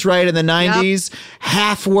movement, right, in the 90s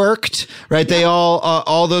half worked, right? They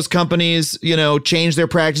all those companies, you know, changed their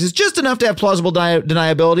practices just enough to have plausible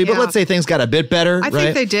deniability, but let's say things got a bit better. I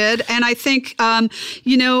think they did. And I think,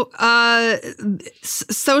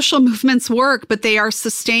 social movements work, but they are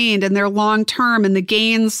sustained and they're long term, and the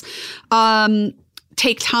gains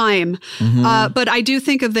take time. But I do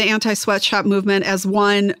think of the anti-sweatshop movement as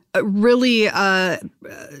one really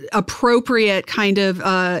appropriate kind of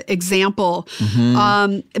example.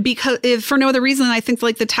 Because if for no other reason, I think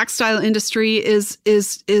like the textile industry is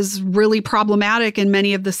really problematic in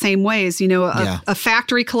many of the same ways. You know, a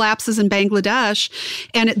factory collapses in Bangladesh,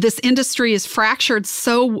 and this industry is fractured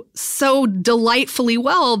so delightfully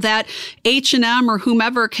well that H&M or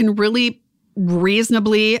whomever can really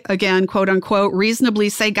reasonably, again, quote unquote, reasonably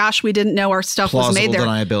say, gosh, we didn't know our stuff was made there.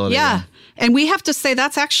 Deniability. Yeah. And we have to say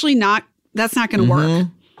that's actually not going to work.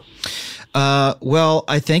 Well,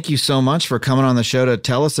 I thank you so much for coming on the show to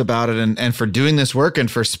tell us about it and for doing this work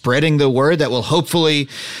and for spreading the word that will hopefully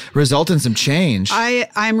result in some change.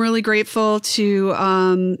 I'm really grateful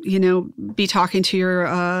to, be talking to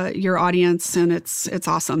your audience, and it's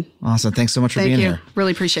awesome. Awesome. Thanks so much for being here.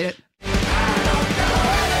 Really appreciate it.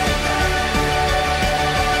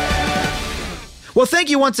 Well, thank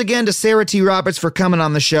you once again to Sarah T. Roberts for coming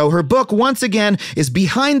on the show. Her book, once again, is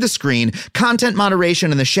Behind the Screen, Content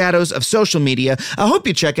Moderation in the Shadows of Social Media. I hope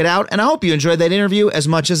you check it out, and I hope you enjoyed that interview as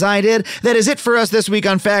much as I did. That is it for us this week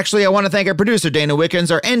on Factually. I want to thank our producer, Dana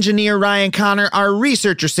Wickens, our engineer, Ryan Connor, our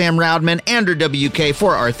researcher, Sam Roudman, Andrew WK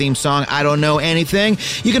for our theme song, I Don't Know Anything.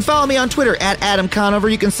 You can follow me on Twitter at Adam Conover.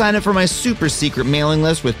 You can sign up for my super secret mailing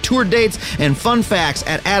list with tour dates and fun facts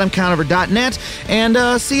at adamconover.net.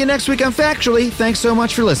 And see you next week on Factually. Thanks so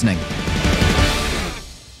much for listening.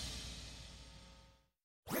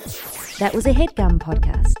 That was a HeadGum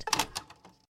podcast.